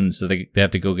the moon. So they have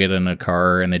to go get in a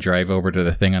car and they drive over to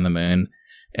the thing on the moon.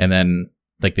 And then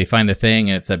like they find the thing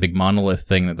and it's that big monolith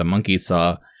thing that the monkey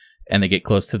saw. And they get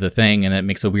close to the thing and it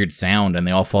makes a weird sound and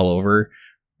they all fall over.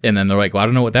 And then they're like, well, I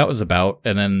don't know what that was about.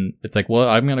 And then it's like, well,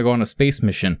 I'm going to go on a space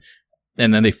mission.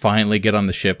 And then they finally get on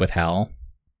the ship with Hal.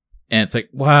 And it's like,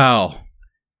 wow.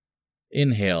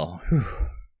 Inhale. Whew.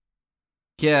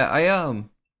 Yeah, I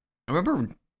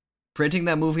remember renting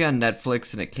that movie on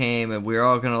Netflix and it came and we were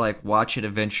all gonna like watch it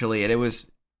eventually and it was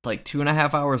like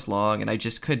 2.5 hours long and I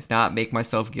just could not make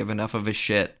myself give enough of a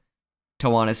shit to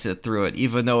want to sit through it,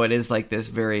 even though it is like this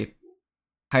very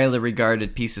highly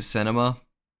regarded piece of cinema.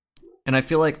 And I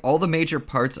feel like all the major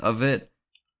parts of it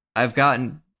I've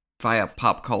gotten via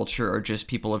pop culture or just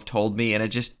people have told me, and it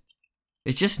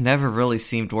just never really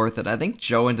seemed worth it. I think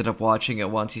Joe ended up watching it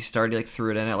once. He started like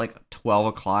threw it in at like 12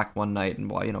 o'clock one night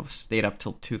and stayed up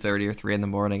till 2:30 or 3 in the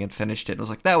morning and finished it. And was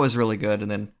like, that was really good.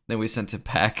 And then we sent it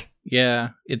back. Yeah,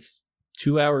 it's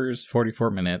 2 hours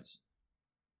 44 minutes.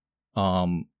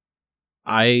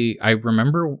 I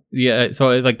remember, yeah.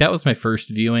 So like that was my first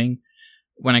viewing.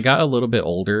 When I got a little bit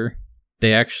older,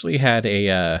 they actually had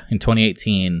in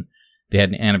 2018 they had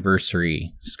an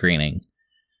anniversary screening.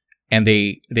 And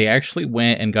they actually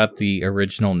went and got the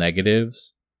original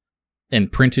negatives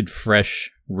and printed fresh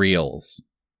reels.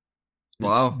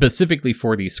 Wow. Specifically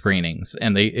for these screenings.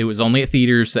 And it was only at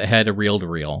theaters that had a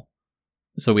reel-to-reel.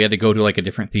 So we had to go to like a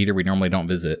different theater we normally don't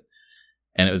visit.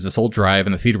 And it was this whole drive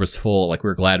and the theater was full. Like we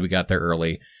were glad we got there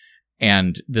early.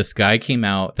 And this guy came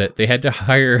out that they had to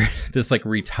hire this like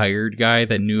retired guy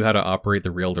that knew how to operate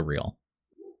the reel-to-reel.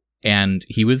 And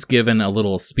he was given a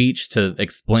little speech to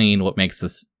explain what makes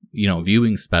this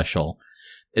viewing special,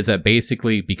 is that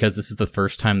basically because this is the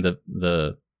first time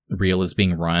the reel is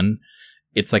being run,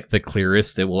 it's like the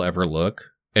clearest it will ever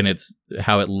look, and it's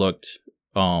how it looked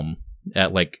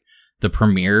at like the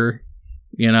premiere,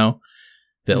 that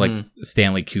like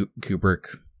Stanley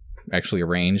Kubrick actually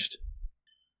arranged.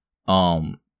 A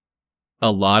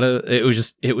lot of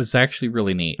it was actually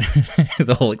really neat,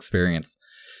 the whole experience.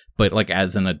 But like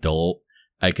as an adult,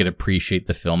 I could appreciate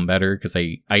the film better because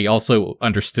I also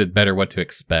understood better what to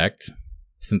expect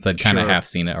since I'd kind of half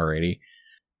seen it already.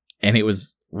 And it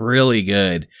was really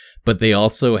good. But they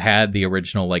also had the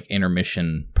original like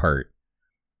intermission part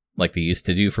like they used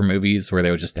to do for movies where they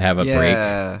would just have a break,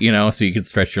 so you could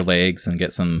stretch your legs and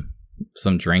get some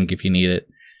drink if you need it.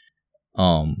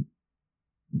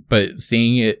 But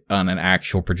seeing it on an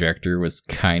actual projector was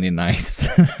kind of nice.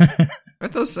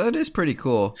 That is pretty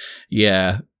cool.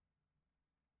 Yeah.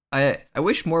 I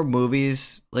wish more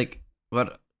movies, like,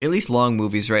 at least long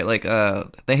movies, right? Like,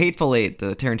 The Hateful Eight,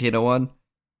 the Tarantino one,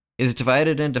 is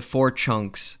divided into 4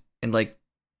 chunks, and, like,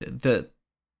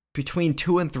 between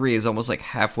 2 and 3 is almost, like,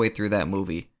 halfway through that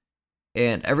movie.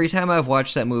 And every time I've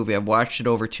watched that movie, I've watched it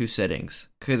over 2 sittings,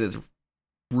 because it's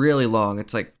really long.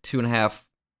 It's, like, 2.5,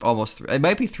 almost 3. It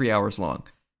might be 3 hours long.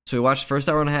 So we watch the first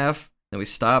hour and a half, then we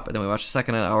stop, and then we watch the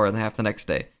second hour and a half the next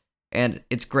day. and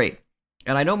it's great.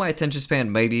 And I know my attention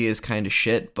span maybe is kind of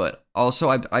shit, but also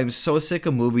I'm so sick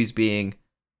of movies being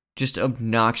just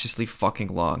obnoxiously fucking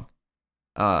long.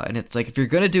 And it's like, if you're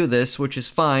gonna do this, which is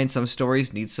fine, some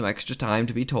stories need some extra time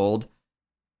to be told,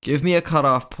 give me a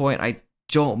cutoff point. I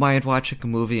don't mind watching a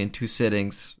movie in 2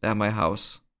 sittings at my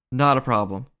house. Not a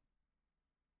problem.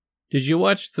 Did you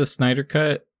watch the Snyder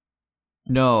Cut?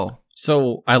 No.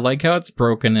 So I like how it's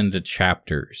broken into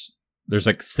chapters. There's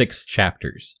like 6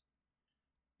 chapters.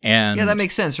 And yeah, that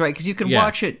makes sense, right? Because you can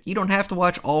watch it. You don't have to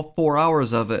watch all 4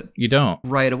 hours of it. You don't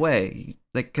right away,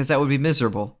 like, because that would be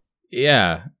miserable.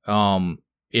 Yeah.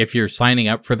 If you're signing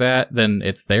up for that, then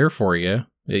it's there for you.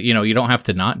 You know, you don't have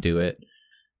to not do it.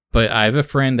 But I have a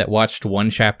friend that watched 1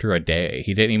 chapter a day.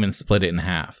 He didn't even split it in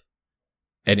half.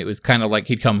 And it was kind of like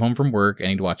he'd come home from work and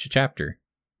he'd watch a chapter.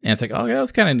 And it's like, oh, yeah,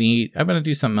 that's kind of neat. I'm going to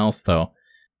do something else, though.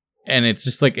 And it's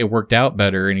just like, it worked out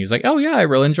better. And he's like, oh, yeah, I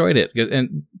really enjoyed it.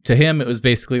 And to him, it was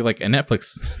basically like a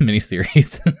Netflix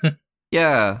miniseries.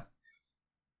 Yeah.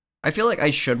 I feel like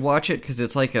I should watch it because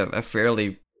it's like a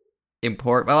fairly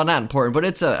important, well, not important, but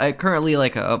it's currently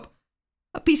like a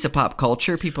piece of pop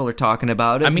culture. People are talking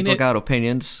about it. I mean, people got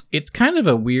opinions. It's kind of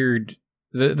a weird,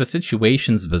 the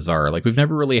situation's bizarre. Like, we've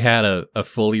never really had a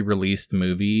fully released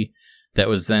movie that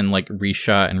was then like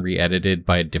reshot and re-edited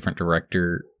by a different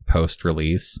director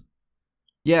post-release.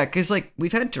 Yeah, because like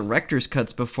we've had director's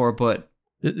cuts before, but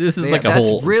this is like a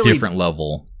whole really different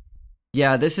level.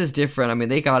 Yeah, this is different. I mean,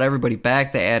 they got everybody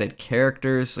back. They added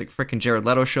characters. Like freaking Jared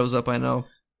Leto shows up. I know.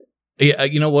 Yeah,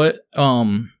 you know what?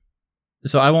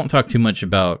 So I won't talk too much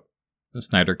about the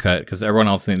Snyder Cut because everyone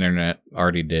else on the internet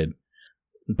already did.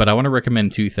 But I want to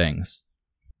recommend 2 things.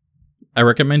 I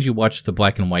recommend you watch the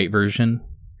black and white version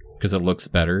because it looks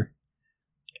better.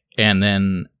 And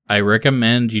then I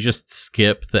recommend you just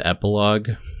skip the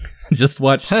epilogue. Just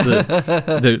watch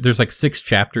there's like 6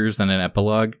 chapters and an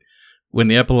epilogue. When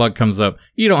the epilogue comes up,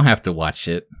 you don't have to watch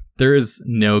it. There is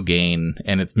no gain,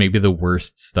 and it's maybe the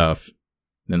worst stuff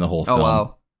in the whole film. Oh,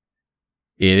 wow.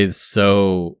 It is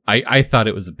so... I thought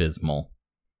it was abysmal.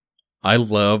 I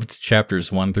loved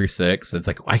chapters 1 through 6. It's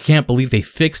like, I can't believe they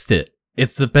fixed it.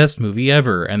 It's the best movie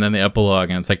ever. And then the epilogue,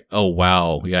 and it's like, oh,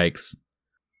 wow, yikes.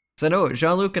 So I know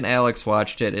Jean-Luc and Alex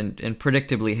watched it and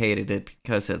predictably hated it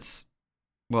because it's,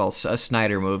 well, a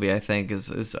Snyder movie, I think,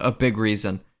 is a big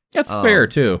reason. That's fair,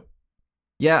 too.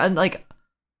 Yeah, and like,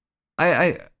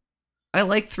 I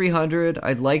liked 300.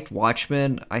 I liked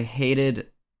Watchmen. I hated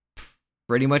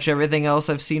pretty much everything else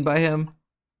I've seen by him,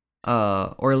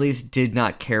 or at least did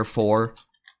not care for.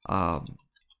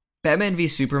 Batman v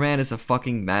Superman is a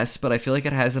fucking mess, but I feel like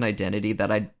it has an identity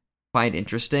that I find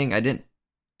interesting. I didn't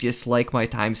dislike my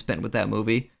time spent with that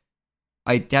movie.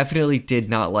 I definitely did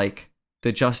not like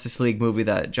the Justice League movie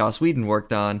that Joss Whedon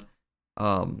worked on.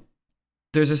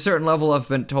 There's a certain level I've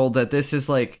been told that this is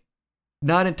like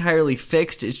not entirely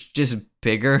fixed, it's just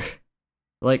bigger.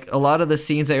 Like a lot of the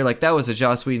scenes that you're like, that was a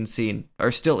Joss Whedon scene,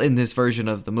 are still in this version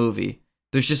of the movie.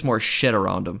 There's just more shit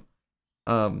around them.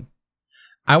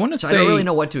 I want to say I don't really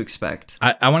know what to expect.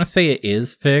 I want to say it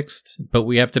is fixed, but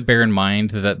we have to bear in mind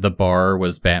that the bar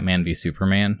was Batman v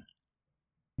Superman.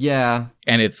 Yeah.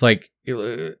 And it's like,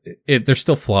 there's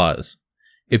still flaws.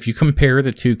 If you compare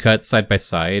the 2 cuts side by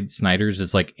side, Snyder's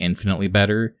is like infinitely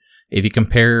better. If you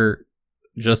compare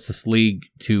Justice League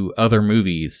to other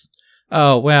movies,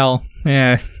 oh, well,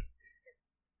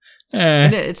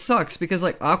 And it sucks because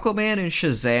like Aquaman and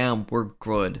Shazam were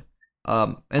good.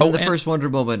 And then the first Wonder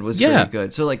Woman was very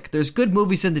good. So like there's good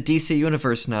movies in the DC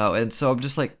universe now, and so I'm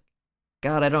just like,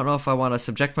 God, I don't know if I want to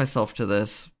subject myself to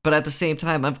this. But at the same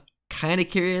time, I'm kind of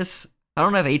curious. I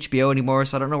don't have HBO anymore,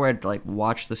 so I don't know where I'd like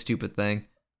watch the stupid thing.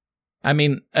 I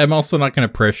mean, I'm also not going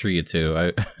to pressure you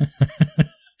to.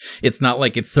 It's not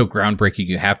like it's so groundbreaking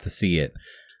you have to see it.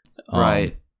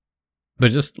 Right.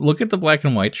 But just look at the black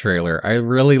and white trailer. I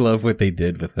really love what they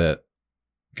did with it.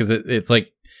 Because it's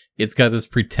like, it's got this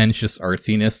pretentious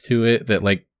artsiness to it that,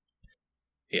 like,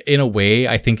 in a way,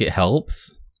 I think it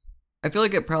helps. I feel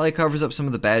like it probably covers up some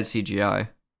of the bad CGI.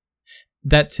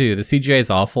 That too. The CGI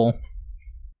is awful.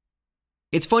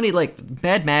 It's funny, like,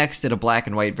 Mad Max did a black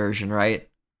and white version, right?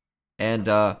 And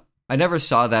I never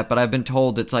saw that, but I've been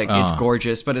told it's like, it's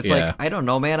gorgeous. But it's like, I don't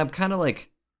know, man. I'm kind of like,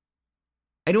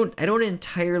 I don't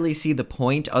entirely see the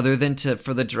point other than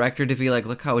for the director to be like,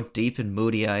 look how deep and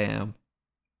moody I am.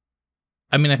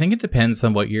 I mean, I think it depends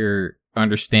on what your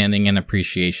understanding and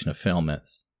appreciation of film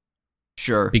is.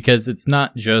 Sure. Because it's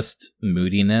not just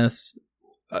moodiness.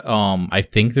 I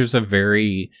think there's a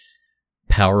very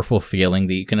powerful feeling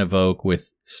that you can evoke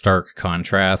with stark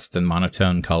contrast and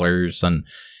monotone colors. And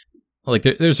like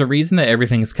there's a reason that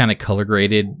everything's kind of color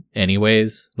graded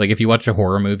anyways. Like if you watch a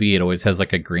horror movie, it always has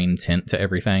like a green tint to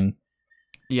everything.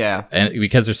 Yeah. And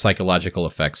because there's psychological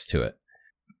effects to it.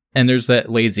 And there's that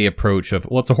lazy approach of,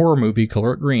 well, it's a horror movie,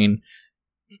 color it green.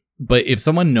 But if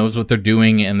someone knows what they're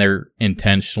doing and they're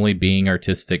intentionally being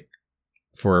artistic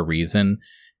for a reason,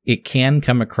 it can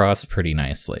come across pretty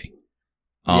nicely.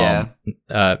 Yeah.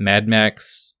 Mad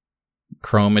Max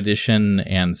Chrome Edition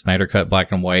and Snyder Cut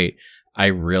Black and White, I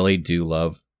really do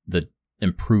love the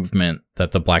improvement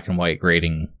that the black and white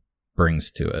grading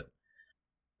brings to it.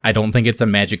 I don't think it's a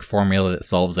magic formula that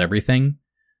solves everything.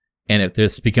 And if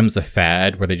this becomes a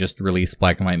fad where they just release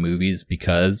black and white movies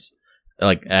because,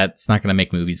 like, that's not going to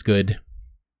make movies good.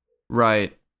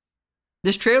 Right.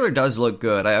 This trailer does look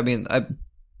good. I mean,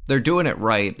 they're doing it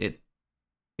right.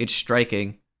 It's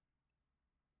striking.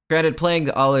 Granted, playing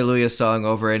the Alleluia song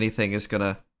over anything is going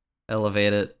to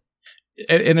elevate it.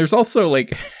 And there's also,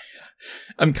 like,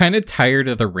 I'm kind of tired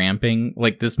of the ramping.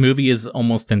 Like, this movie is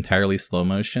almost entirely slow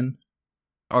motion.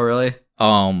 Oh, really?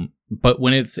 But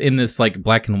when it's in this, like,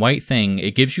 black and white thing,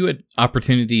 it gives you an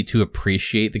opportunity to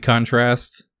appreciate the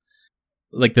contrast.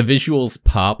 Like, the visuals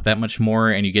pop that much more,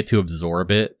 and you get to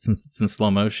absorb it since it's in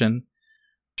slow motion.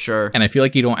 Sure. And I feel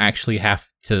like you don't actually have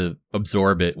to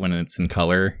absorb it when it's in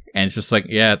color. And it's just like,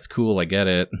 yeah, it's cool, I get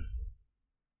it.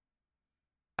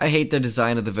 I hate the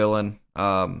design of the villain,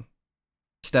 Steppenwolf.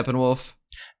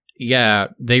 Yeah,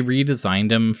 they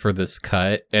redesigned him for this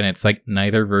cut, and it's like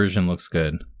neither version looks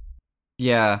good.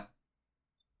 Yeah.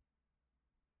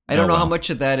 I don't know how much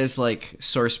of that is like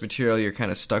source material you're kind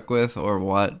of stuck with or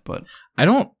what, but I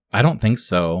don't think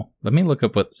so. Let me look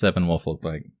up what Steppenwolf looked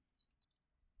like.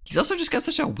 He's also just got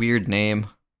such a weird name.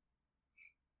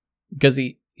 Because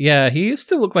he used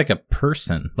to look like a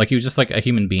person. Like he was just like a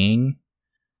human being,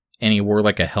 and he wore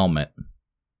like a helmet.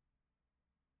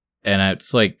 And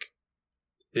it's like,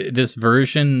 this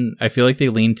version, I feel like they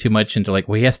lean too much into like,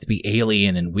 well, he has to be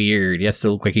alien and weird. He has to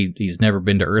look like he's never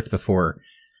been to Earth before.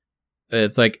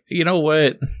 It's like, you know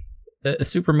what?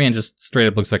 Superman just straight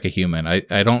up looks like a human.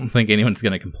 I don't think anyone's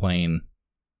going to complain.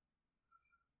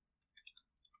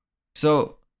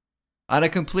 So, on a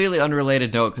completely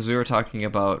unrelated note, because we were talking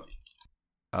about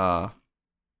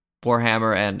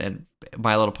Warhammer and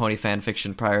My Little Pony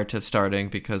fanfiction prior to starting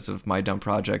because of my dumb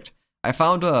project, I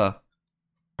found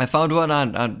one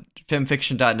on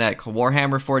fanfiction.net called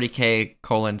Warhammer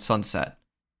 40K: Sunset.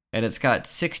 And it's got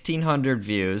 1,600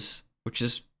 views, which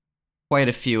is quite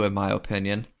a few in my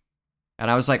opinion. And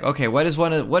I was like, okay, what does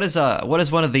one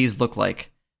of these look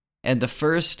like? And the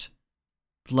first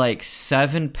like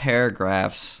 7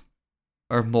 paragraphs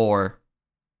or more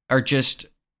are just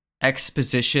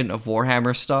exposition of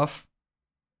Warhammer stuff.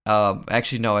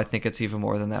 Actually, no, I think it's even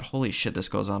more than that. Holy shit, this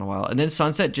goes on a while. And then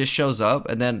Sunset just shows up,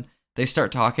 and then they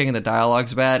start talking, and the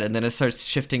dialogue's bad, and then it starts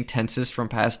shifting tenses from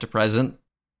past to present.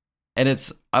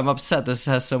 And I'm upset this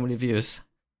has so many views.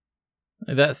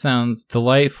 That sounds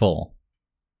delightful.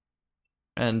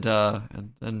 And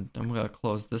I'm gonna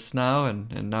close this now,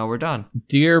 and now we're done.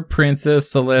 Dear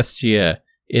Princess Celestia,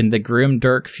 in the grim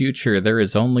dark future, there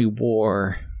is only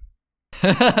war.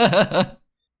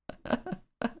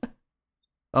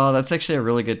 Oh, that's actually a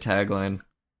really good tagline.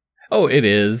 Oh, it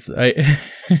is. I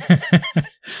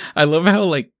love how,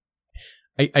 like,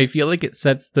 I feel like it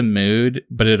sets the mood,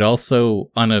 but it also,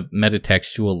 on a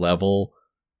metatextual level,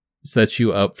 sets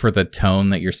you up for the tone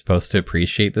that you're supposed to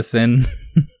appreciate this in.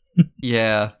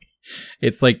 Yeah.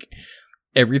 It's like,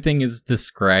 everything is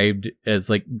described as,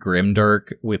 like,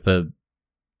 grimdark with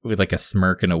like a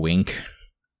smirk and a wink.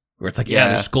 Where it's like, yeah,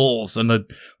 there's skulls, and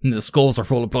the skulls are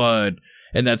full of blood,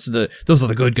 and those are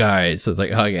the good guys. So it's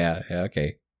like, oh yeah,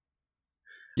 okay.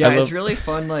 Yeah, it's really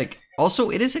fun. Like,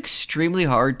 also, it is extremely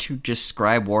hard to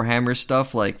describe Warhammer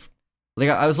stuff. Like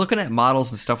I was looking at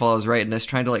models and stuff while I was writing this,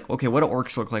 trying to like, okay, what do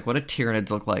orcs look like? What do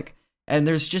Tyranids look like? And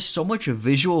there's just so much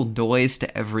visual noise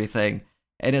to everything,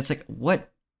 and it's like, what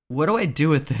do I do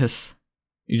with this?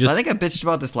 I think I bitched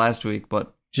about this last week,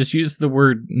 but just use the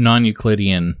word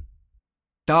non-Euclidean.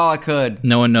 Oh, I could.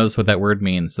 No one knows what that word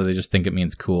means, so they just think it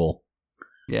means cool.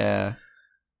 Yeah.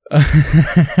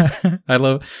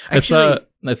 I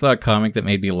saw a comic that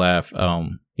made me laugh.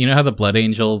 You know how the Blood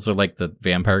Angels are like the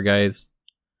vampire guys?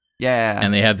 Yeah.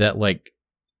 And they have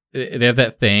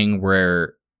that thing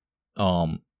where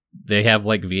they have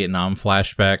like Vietnam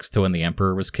flashbacks to when the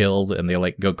Emperor was killed, and they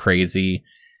like go crazy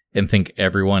and think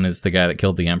everyone is the guy that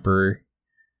killed the Emperor.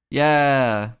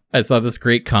 Yeah. I saw this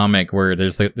great comic where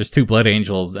there's 2 Blood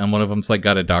Angels, and one of them's like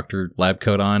got a doctor lab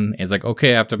coat on. And he's like,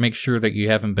 okay, I have to make sure that you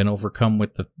haven't been overcome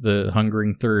with the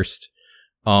hungering thirst.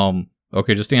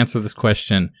 Okay, just answer this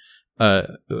question.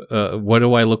 what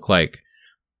do I look like?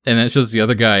 And then it shows the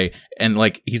other guy, and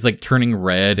like he's like turning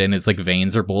red, and his like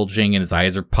veins are bulging, and his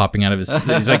eyes are popping out of his.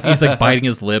 He's like biting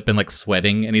his lip and like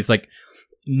sweating, and he's like,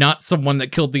 not someone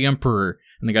that killed the emperor.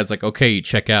 And the guy's like, okay,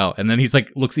 check out. And then he's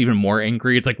like looks even more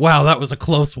angry. It's like, wow, that was a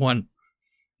close one.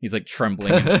 He's like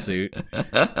trembling in his suit.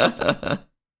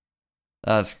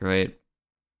 That's great.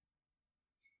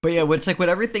 But yeah, it's like when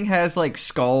everything has like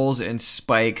skulls and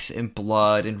spikes and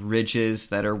blood and ridges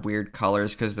that are weird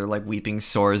colors because they're like weeping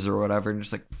sores or whatever, and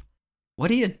just like, what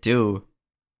do you do?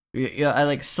 Yeah, I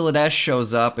like Slaanesh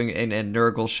shows up and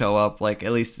Nurgle show up, like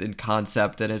at least in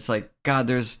concept, and it's like, God,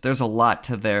 there's a lot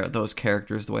to those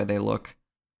characters the way they look.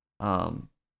 I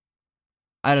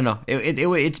don't know.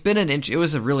 It's been it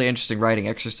was a really interesting writing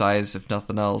exercise, if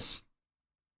nothing else.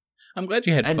 I'm glad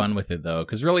you had fun with it, though,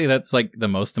 because really that's like the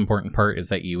most important part is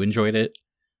that you enjoyed it.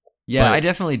 Yeah, but I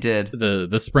definitely did.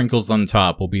 The sprinkles on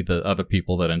top will be the other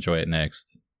people that enjoy it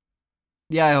next.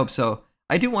 Yeah, I hope so.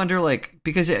 I do wonder, like,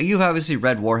 because you've obviously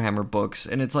read Warhammer books,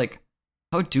 and it's like,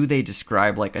 how do they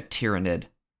describe like a Tyranid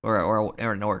or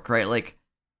an orc, right? Like,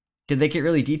 did they get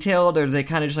really detailed, or are they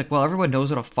kind of just like, well, everyone knows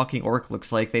what a fucking orc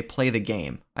looks like. They play the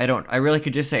game. I really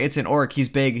could just say it's an orc. He's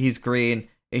big. He's green.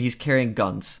 And he's carrying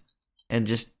guns, and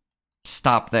just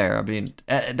stop there. I mean,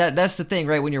 that's the thing,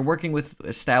 right? When you're working with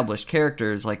established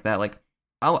characters like that, like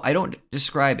I don't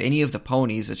describe any of the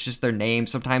ponies. It's just their name,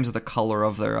 sometimes the color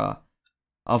of their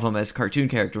of them as cartoon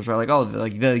characters, right? Like, oh,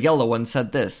 like the yellow one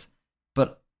said this.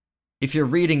 But if you're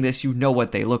reading this, you know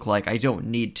what they look like. I don't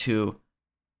need to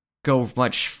go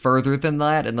much further than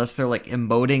that unless they're like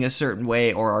emoting a certain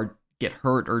way or get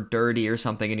hurt or dirty or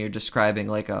something, and you're describing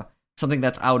like something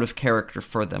that's out of character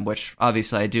for them, which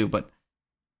obviously I do, but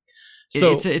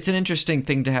so, it's an interesting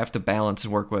thing to have to balance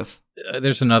and work with.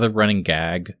 There's another running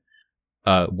gag.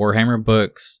 Warhammer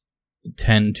books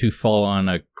tend to fall on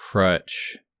a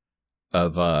crutch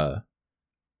of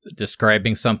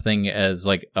describing something as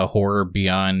like a horror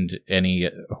beyond any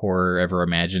horror ever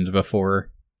imagined before,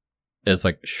 as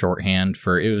like shorthand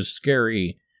for it was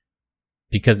scary,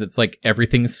 because it's like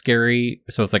everything's scary.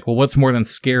 So it's like, well, what's more than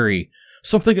scary?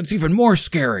 Something that's even more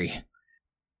scary.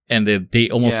 And they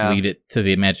almost lead it to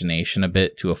the imagination a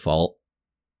bit to a fault.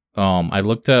 I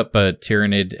looked up a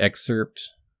Tyranid excerpt.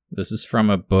 This is from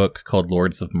a book called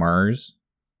Lords of Mars.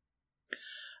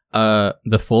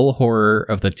 The full horror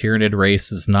of the Tyranid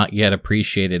race is not yet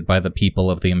appreciated by the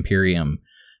people of the Imperium.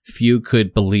 Few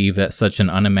could believe that such an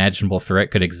unimaginable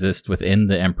threat could exist within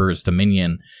the Emperor's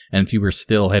dominion, and fewer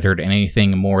still had heard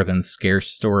anything more than scarce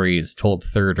stories told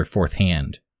third or fourth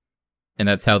hand. And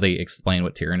that's how they explain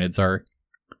what Tyranids are.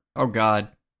 Oh, God.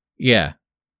 Yeah.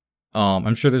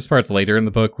 I'm sure there's parts later in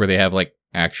the book where they have, like,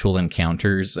 actual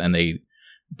encounters and they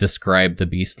describe the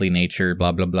beastly nature,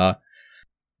 blah, blah, blah.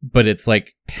 But it's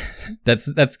like, that's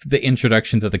the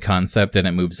introduction to the concept, and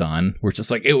it moves on. We're just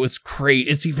like, it was crazy.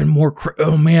 It's even more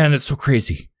oh man, it's so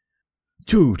crazy.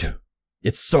 Dude,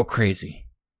 it's so crazy.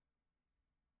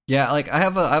 Yeah, like, I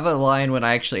have a line when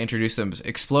I actually introduce them.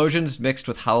 Explosions mixed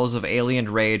with howls of alien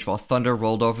rage while thunder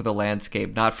rolled over the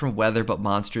landscape, not from weather but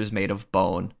monsters made of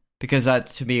bone. Because that,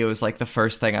 to me, was like the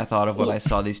first thing I thought of when I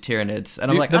saw these Tyranids. And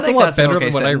dude, I'm like, that's I think a lot that's better okay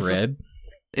than what sentence. I read.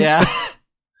 Yeah.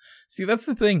 See, that's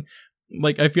the thing.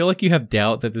 Like, I feel like you have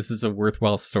doubt that this is a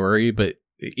worthwhile story, but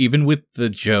even with the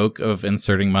joke of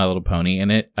inserting My Little Pony in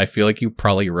it, I feel like you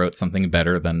probably wrote something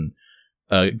better than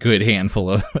a good handful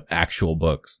of actual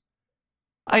books.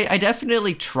 I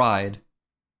definitely tried.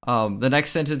 The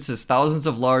next sentence is, thousands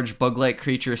of large bug-like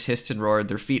creatures hissed and roared,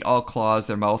 their feet all claws,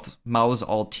 their mouths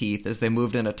all teeth, as they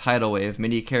moved in a tidal wave,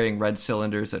 many carrying red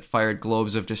cylinders that fired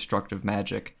globes of destructive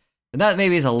magic. And that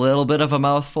maybe is a little bit of a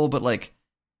mouthful, but like,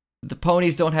 the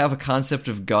ponies don't have a concept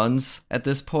of guns at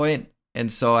this point,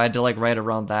 and so I had to like write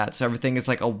around that. So everything is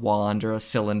like a wand or a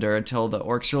cylinder until the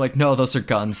orcs are like, no, those are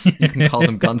guns. You can call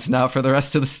them guns now for the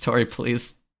rest of the story,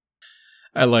 please.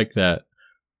 I like that.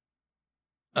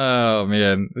 Oh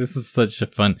man, this is such a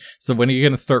fun. So when are you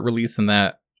going to start releasing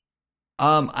that?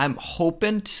 I'm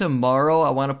hoping tomorrow.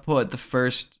 I want to put the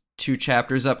first 2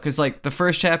 chapters up, because like the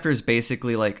first chapter is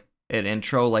basically like an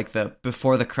intro, like the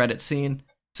before the credit scene.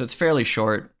 So it's fairly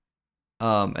short.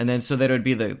 And then so that would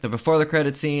be the before the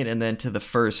credit scene, and then to the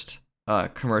first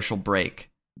commercial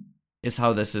break is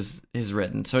how this is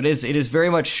written. So it is very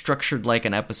much structured like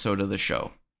an episode of the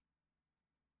show,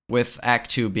 with Act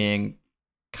 2 being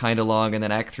kind of long, and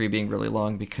then Act 3 being really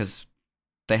long because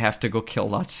they have to go kill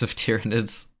lots of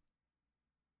Tyranids.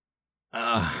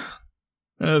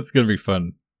 That's gonna be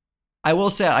fun. I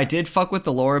will say I did fuck with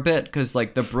the lore a bit because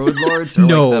like the Brood Lords are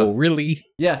no, really?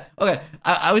 Yeah. Okay.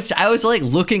 I was like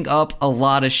looking up a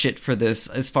lot of shit for this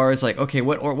as far as like, okay,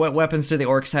 what weapons do the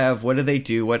orcs have? What do they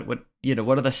do? What are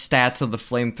the stats of the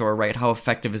flamethrower, right? How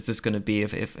effective is this going to be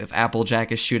if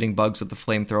Applejack is shooting bugs with the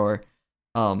flamethrower?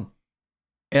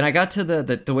 And I got to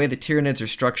the way the Tyranids are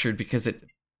structured because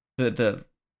the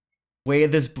way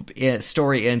this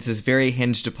story ends is very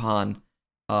hinged upon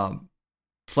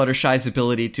Fluttershy's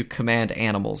ability to command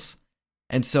animals.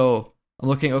 And so I'm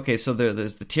looking, okay, so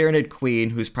there's the Tyranid Queen,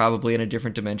 who's probably in a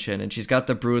different dimension, and she's got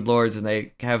the Brood Lords, and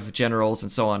they have generals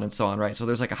and so on, right? So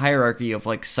there's like a hierarchy of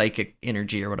like psychic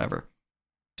energy or whatever.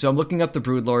 So I'm looking up the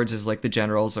Brood Lords as like the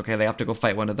generals. Okay, they have to go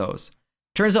fight one of those.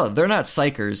 Turns out they're not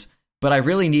psychers, but I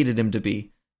really needed him to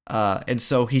be. And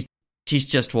so he's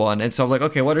just one. And so I'm like,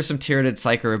 okay, what are some Tyranid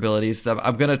psyker abilities?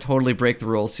 I'm going to totally break the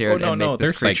rules here and make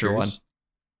this creature psychers. One.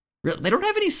 They don't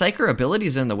have any psyker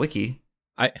abilities in the wiki.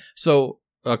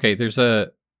 Okay, there's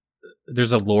a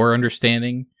lore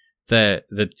understanding that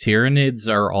the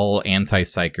Tyranids are all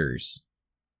anti-psychers.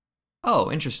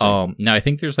 Oh, interesting. Now I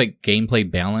think there's like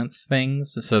gameplay balance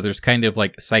things, so there's kind of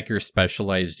like psyker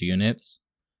specialized units,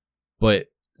 but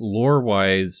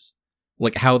lore-wise,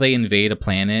 like how they invade a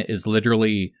planet is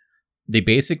literally they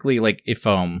basically like if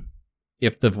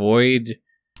the void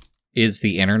is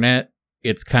the internet,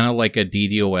 it's kind of like a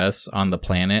DDoS on the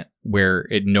planet where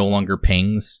it no longer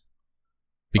pings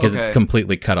because it's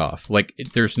completely cut off. Like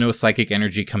there's no psychic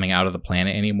energy coming out of the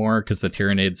planet anymore because the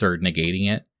Tyranids are negating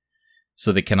it.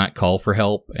 So they cannot call for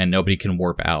help and nobody can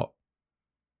warp out.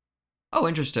 Oh,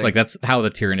 interesting. Like that's how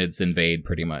the Tyranids invade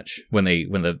pretty much when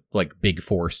the like big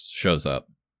force shows up.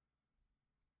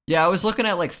 Yeah, I was looking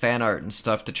at like fan art and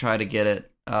stuff to try to get it.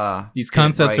 These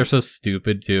concepts are so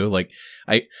stupid too. Like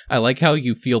I like how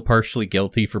you feel partially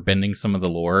guilty for bending some of the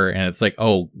lore, and it's like,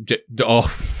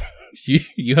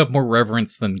 you have more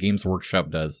reverence than Games Workshop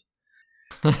does.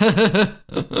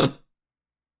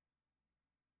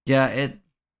 Yeah,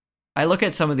 I look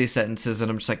at some of these sentences and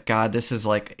I'm just like, God, this is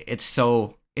like it's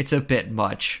a bit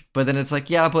much. But then it's like,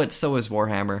 yeah, but so is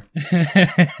Warhammer.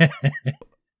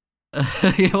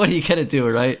 What are you gonna do,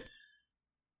 right?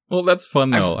 Well, that's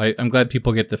fun, though. I'm glad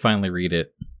people get to finally read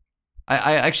it.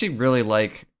 I actually really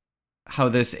like how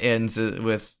this ends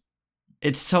with...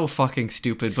 It's so fucking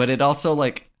stupid, but it also,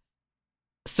 like...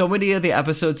 So many of the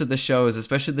episodes of the shows,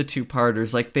 especially the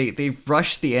two-parters, like, they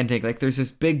rush the ending. Like, there's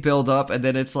this big build-up, and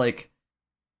then it's like...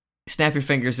 Snap your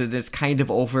fingers, and it's kind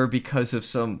of over because of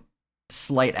some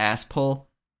slight ass pull.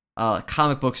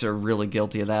 Comic books are really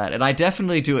guilty of that, and I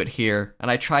definitely do it here, and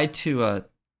I tried to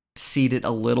seed it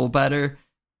a little better,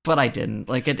 but I didn't.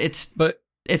 Like it's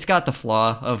got the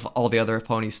flaw of all the other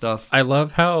pony stuff. I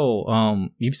love how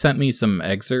you've sent me some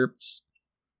excerpts,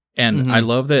 and I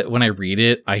love that when I read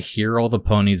it, I hear all the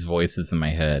ponies' voices in my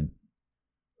head.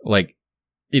 Like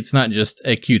it's not just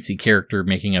a cutesy character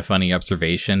making a funny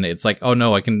observation. It's like, oh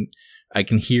no, I can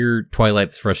hear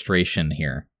Twilight's frustration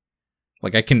here.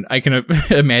 Like I can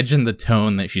imagine the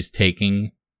tone that she's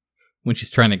taking when she's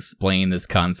trying to explain this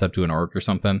concept to an orc or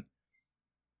something.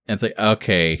 And it's like,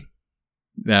 okay,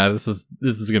 nah, this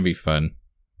is gonna be fun.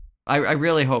 I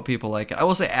really hope people like it. I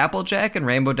will say Applejack and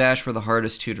Rainbow Dash were the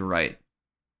hardest two to write.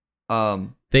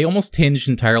 They almost hinge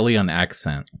entirely on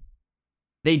accent.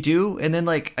 They do, and then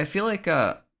like I feel like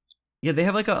they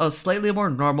have like a slightly more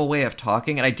normal way of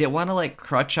talking, and I did want to like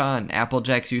crutch on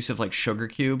Applejack's use of like sugar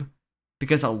cube.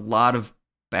 Because a lot of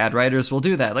bad writers will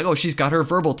do that. Like, oh, she's got her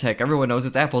verbal tick. Everyone knows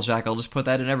it's Applejack. I'll just put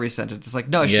that in every sentence. It's like,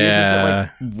 no, she uses it like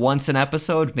once an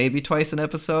episode, maybe twice an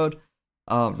episode.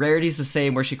 Rarity's the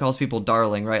same where she calls people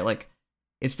darling, right? Like,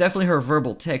 it's definitely her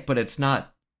verbal tick, but it's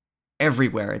not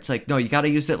everywhere. It's like, no, you gotta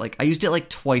use it like, I used it like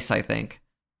twice, I think.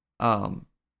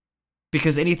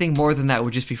 Because anything more than that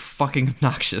would just be fucking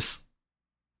obnoxious.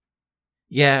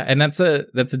 Yeah, and that's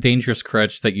a dangerous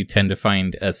crutch that you tend to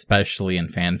find, especially in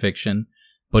fan fiction,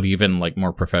 but even like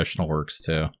more professional works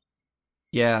too.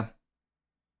 Yeah.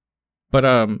 But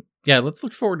yeah, let's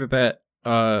look forward to that.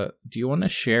 Do you want to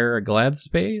share a Glad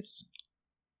space?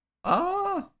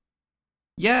 Yeah.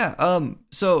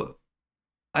 So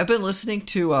I've been listening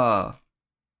to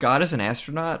God is an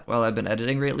Astronaut while I've been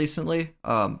editing recently.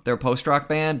 They're a post-rock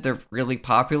band. They're really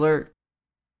popular.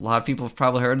 A lot of people have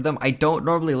probably heard of them. I don't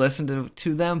normally listen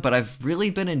to them, but I've really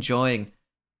been enjoying.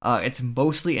 It's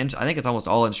mostly, I think it's almost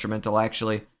all instrumental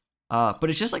actually. But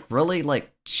it's just like really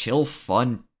like chill,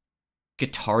 fun,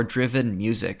 guitar-driven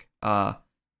music. And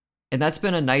that's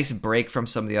been a nice break from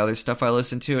some of the other stuff I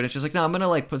listen to. And it's just like, no, I'm gonna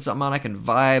like put something on I can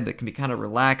vibe. It can be kind of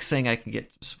relaxing. I can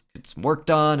get some work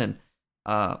done.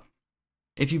 And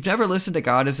if you've never listened to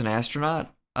God is an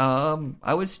Astronaut,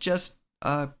 I was just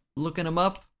looking them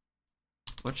up.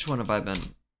 Which one have I been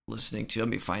listening to? Let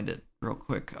me find it real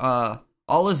quick.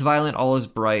 All Is Violent, All Is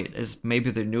Bright is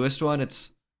maybe their newest one.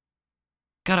 It's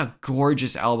got a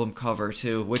gorgeous album cover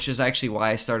too, which is actually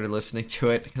why I started listening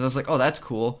to it, because I was like, oh, that's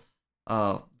cool.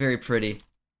 Very pretty.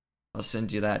 I'll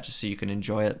send you that just so you can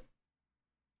enjoy it.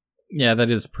 Yeah, that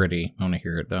is pretty. I want to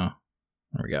hear it though.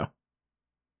 There we go.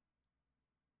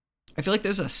 I feel like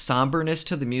there's a somberness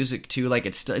to the music too. Like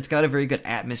it's got a very good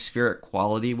atmospheric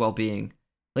quality while being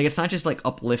like, it's not just like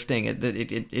uplifting.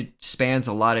 It spans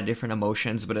a lot of different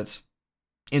emotions, but it's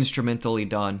instrumentally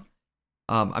done.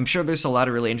 I'm sure there's a lot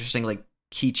of really interesting like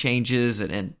key changes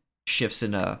and shifts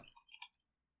in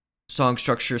song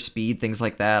structure, speed, things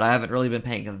like that. I haven't really been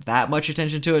paying that much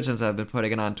attention to it since I've been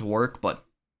putting it on to work, but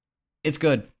it's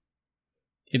good.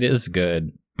 It is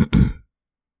good.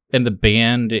 And the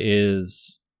band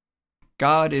is...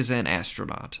 God Is an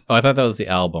Astronaut. Oh, I thought that was the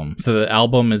album. So the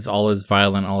album is All Is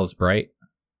Violent, All Is Bright?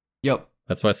 Yep.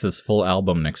 That's why it says full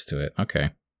album next to it.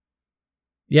 Okay.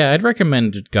 Yeah, I'd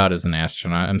recommend God Is an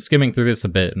Astronaut. I'm skimming through this a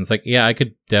bit, and it's like, yeah, I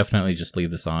could definitely just leave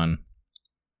this on.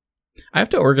 I have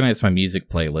to organize my music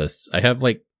playlists. I have,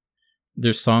 like,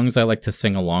 there's songs I like to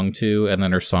sing along to, and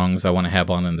then there's songs I want to have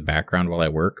on in the background while I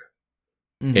work.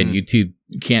 Mm-hmm. And YouTube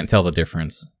can't tell the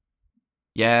difference.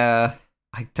 Yeah,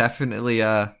 I definitely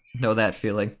know that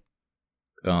feeling.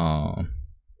 Oh.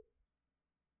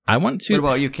 I want to... What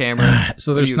about you, Cameron?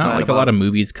 So there's not, like, a lot of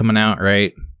movies coming out,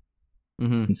 right?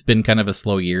 Mm-hmm. It's been kind of a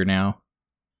slow year now.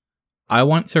 I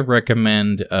want to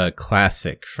recommend a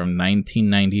classic from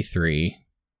 1993.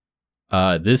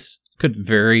 This could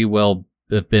very well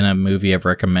have been a movie I've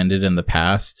recommended in the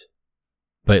past,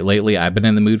 but lately I've been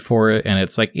in the mood for it, and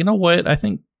it's like, you know what? I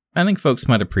think folks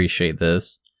might appreciate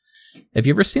this. Have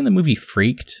you ever seen the movie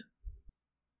Freaked?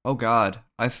 Oh God,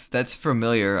 that's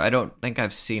familiar. I don't think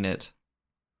I've seen it.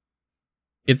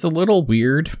 It's a little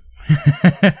weird.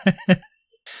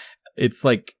 It's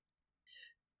like,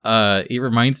 it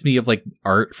reminds me of like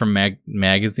art from Mad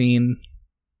Magazine.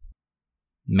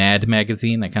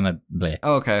 I kind of...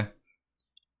 Oh, okay.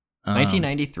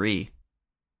 1993.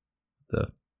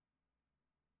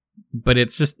 But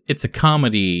it's a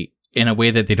comedy in a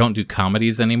way that they don't do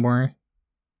comedies anymore.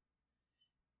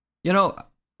 You know,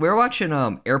 we were watching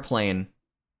Airplane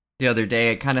the other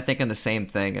day, kind of thinking the same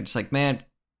thing. And it's like, man,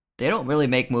 they don't really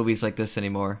make movies like this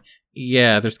anymore.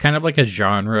 Yeah, there's kind of like a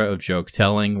genre of joke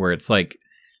telling where it's like,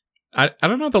 I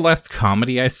don't know the last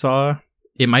comedy I saw.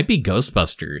 It might be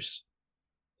Ghostbusters.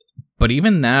 But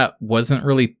even that wasn't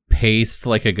really paced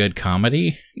like a good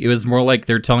comedy. It was more like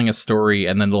they're telling a story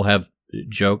and then they'll have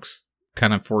jokes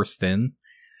kind of forced in.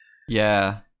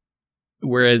 Yeah.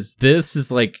 Whereas this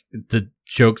is like, the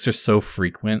jokes are so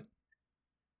frequent.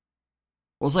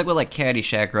 Well, it's like with like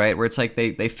Caddyshack, right? Where it's like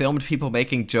they filmed people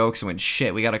making jokes and went,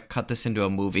 shit, we gotta cut this into a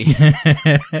movie.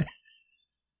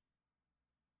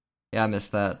 Yeah, I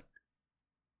missed that.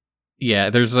 Yeah,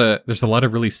 there's a lot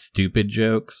of really stupid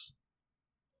jokes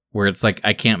where it's like,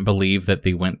 I can't believe that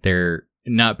they went there,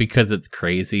 not because it's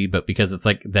crazy, but because it's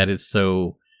like, that is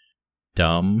so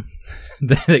dumb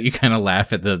that you kind of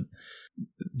laugh at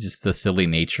just the silly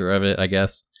nature of it, I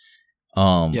guess.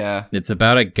 Yeah. It's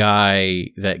about a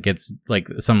guy that gets like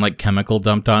some like chemical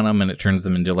dumped on him and it turns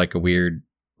them into like a weird,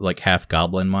 like half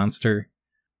goblin monster.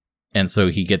 And so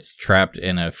he gets trapped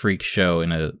in a freak show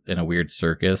in a weird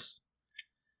circus.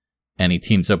 And he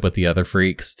teams up with the other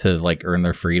freaks to like earn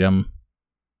their freedom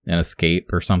and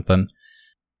escape or something.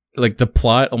 Like the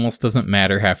plot almost doesn't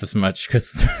matter half as much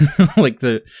because like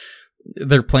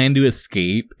their plan to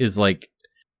escape is like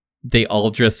they all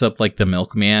dress up like the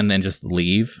milkman and just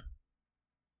leave.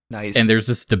 Nice. And there's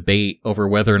this debate over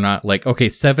whether or not, like, okay,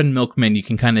 7 milkmen you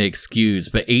can kind of excuse,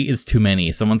 but 8 is too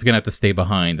many. Someone's going to have to stay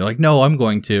behind. They're like, no, I'm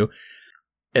going to.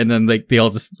 And then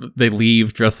they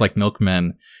leave dressed like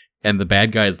milkmen. And the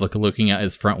bad guy is looking out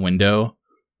his front window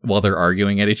while they're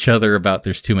arguing at each other about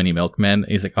there's too many milkmen.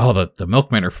 He's like, oh, the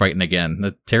milkmen are fighting again.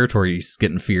 The territory's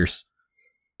getting fierce.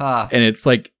 And it's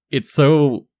like, it's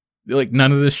so, like,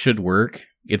 none of this should work.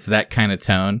 It's that kind of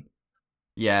tone.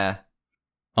 Yeah.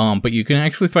 But you can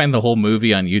actually find the whole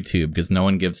movie on YouTube because no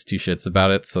one gives two shits about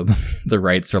it, so the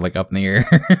rights are like up in the air.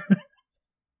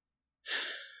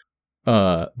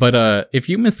 But if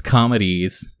you miss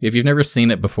comedies, if you've never seen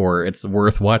it before, it's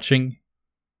worth watching.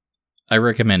 I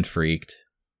recommend Freaked.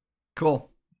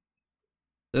 Cool.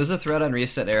 There's a thread on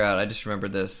Reset Era, I just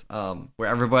remembered this, where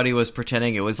everybody was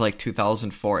pretending it was like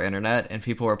 2004 internet and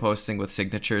people were posting with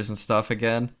signatures and stuff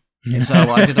again. And so I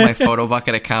logged into my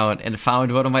Photobucket account and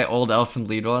found one of my old Elfen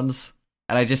Lied ones,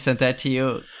 and I just sent that to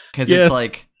you because It's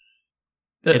like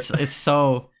it's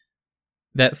so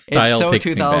That style it's so takes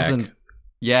 2000. me back.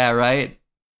 Yeah, right?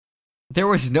 There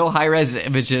was no high-res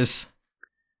images.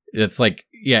 It's like,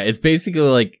 yeah, it's basically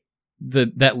like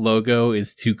that logo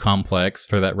is too complex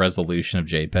for that resolution of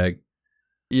JPEG.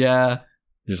 Yeah.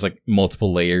 There's like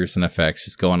multiple layers and effects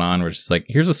just going on. Where it's just like,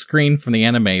 here's a screen from the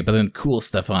anime, but then cool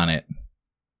stuff on it.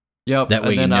 Yep. That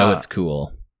way you know it's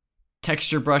cool.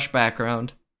 Texture brush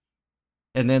background.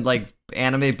 And then like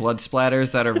anime blood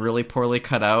splatters that are really poorly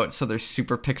cut out, so they're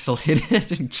super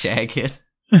pixelated and jagged.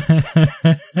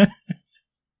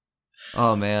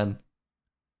 Oh man.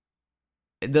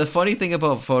 The funny thing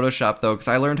about Photoshop though, because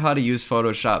I learned how to use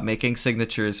Photoshop making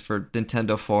signatures for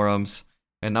Nintendo forums,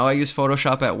 and now I use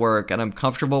Photoshop at work, and I'm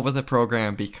comfortable with the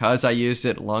program because I used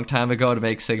it a long time ago to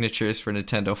make signatures for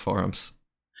Nintendo forums.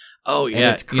 Oh yeah,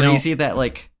 and it's crazy that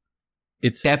like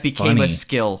that became funny. a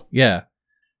skill. Yeah.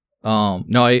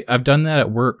 No, I've done that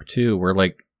at work too, where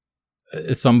like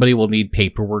somebody will need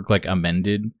paperwork like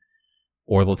amended,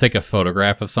 or they'll take a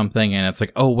photograph of something and it's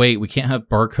like, oh wait, we can't have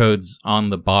barcodes on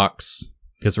the box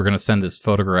because we're going to send this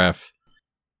photograph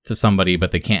to somebody,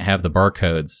 but they can't have the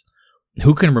barcodes.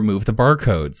 Who can remove the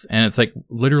barcodes? And it's like,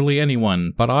 literally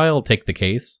anyone, but I'll take the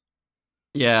case.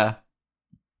 Yeah.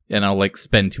 And I'll like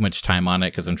spend too much time on it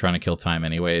because I'm trying to kill time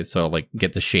anyway. So I'll like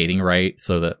get the shading right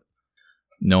so that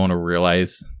no one will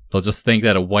realize. They'll just think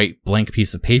that a white blank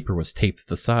piece of paper was taped to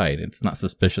the side. It's not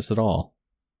suspicious at all.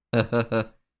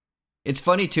 It's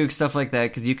funny too, stuff like that,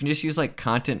 because you can just use like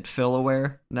content fill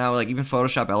aware now. Like even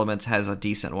Photoshop Elements has a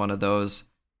decent one of those,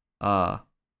 and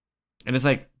it's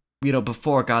like, you know,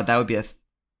 before, God, that would be a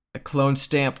clone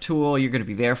stamp tool. You're gonna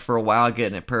be there for a while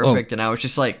getting it perfect, and now it's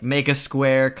just like make a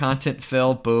square, content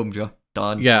fill, boom,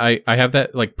 done. Yeah, I have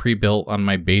that like pre-built on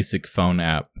my basic phone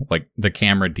app. Like the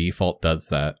camera default does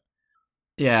that.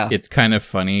 Yeah, it's kind of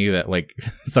funny that like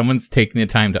someone's taking the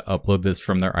time to upload this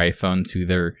from their iPhone to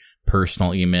their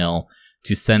personal email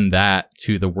to send that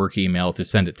to the work email to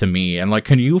send it to me. And like,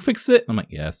 can you fix it? I'm like,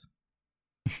 yes.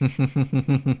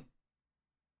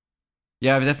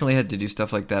 Yeah, I've definitely had to do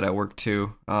stuff like that at work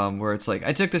too, where it's like,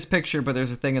 I took this picture, but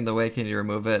there's a thing in the way. Can you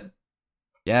remove it?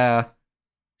 Yeah.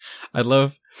 I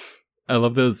love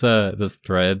those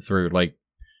threads where like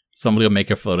somebody will make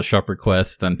a Photoshop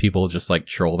request, then people just like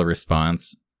troll the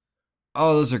response.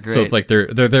 Oh, those are great. So it's like they're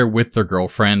there with their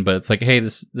girlfriend, but it's like, hey,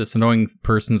 this annoying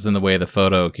person's in the way of the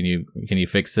photo. Can you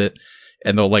fix it?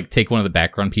 And they'll like take one of the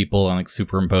background people and like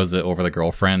superimpose it over the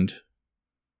girlfriend.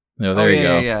 No, there you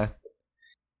go. Yeah.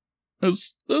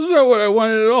 That's not what I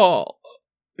wanted at all.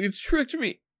 It's tricked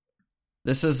me.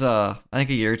 This is I think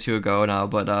a year or two ago now,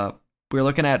 but we were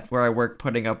looking at where I work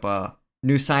putting up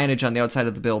new signage on the outside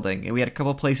of the building, and we had a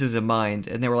couple places in mind,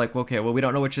 and they were like, okay, well, we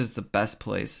don't know which is the best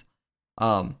place.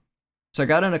 So I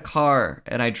got in a car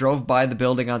and I drove by the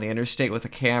building on the interstate with a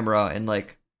camera and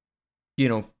like, you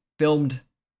know, filmed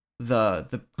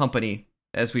the company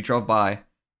as we drove by.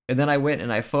 And then I went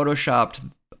and I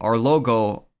photoshopped our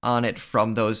logo on it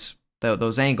from those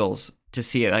angles to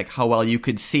see like how well you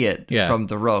could see it from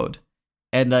the road.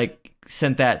 And like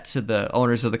sent that to the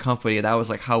owners of the company. That was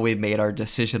like how we made our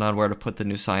decision on where to put the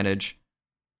new signage.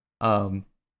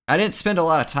 I didn't spend a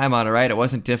lot of time on it, right? It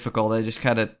wasn't difficult. I just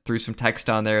kind of threw some text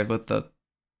on there with the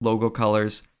logo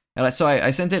colors. And I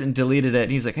sent it and deleted it.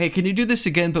 And he's like, hey, can you do this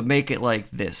again, but make it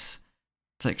like this?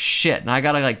 It's like, shit. And I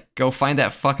gotta like go find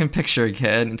that fucking picture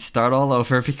again and start all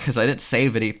over because I didn't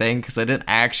save anything because I didn't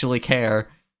actually care.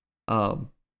 But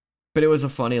it was a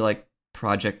funny like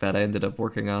project that I ended up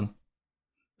working on.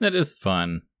 That is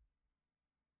fun.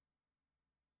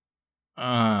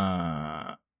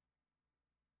 I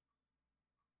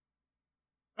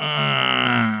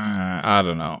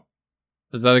don't know.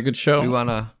 Is that a good show?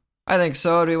 I think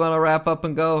so. Do we want to wrap up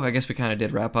and go? I guess we kind of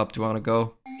did wrap up. Do you want to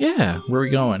go? Yeah. Where are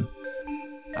we going?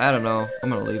 I don't know.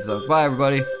 I'm going to leave though. Bye,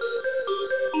 everybody.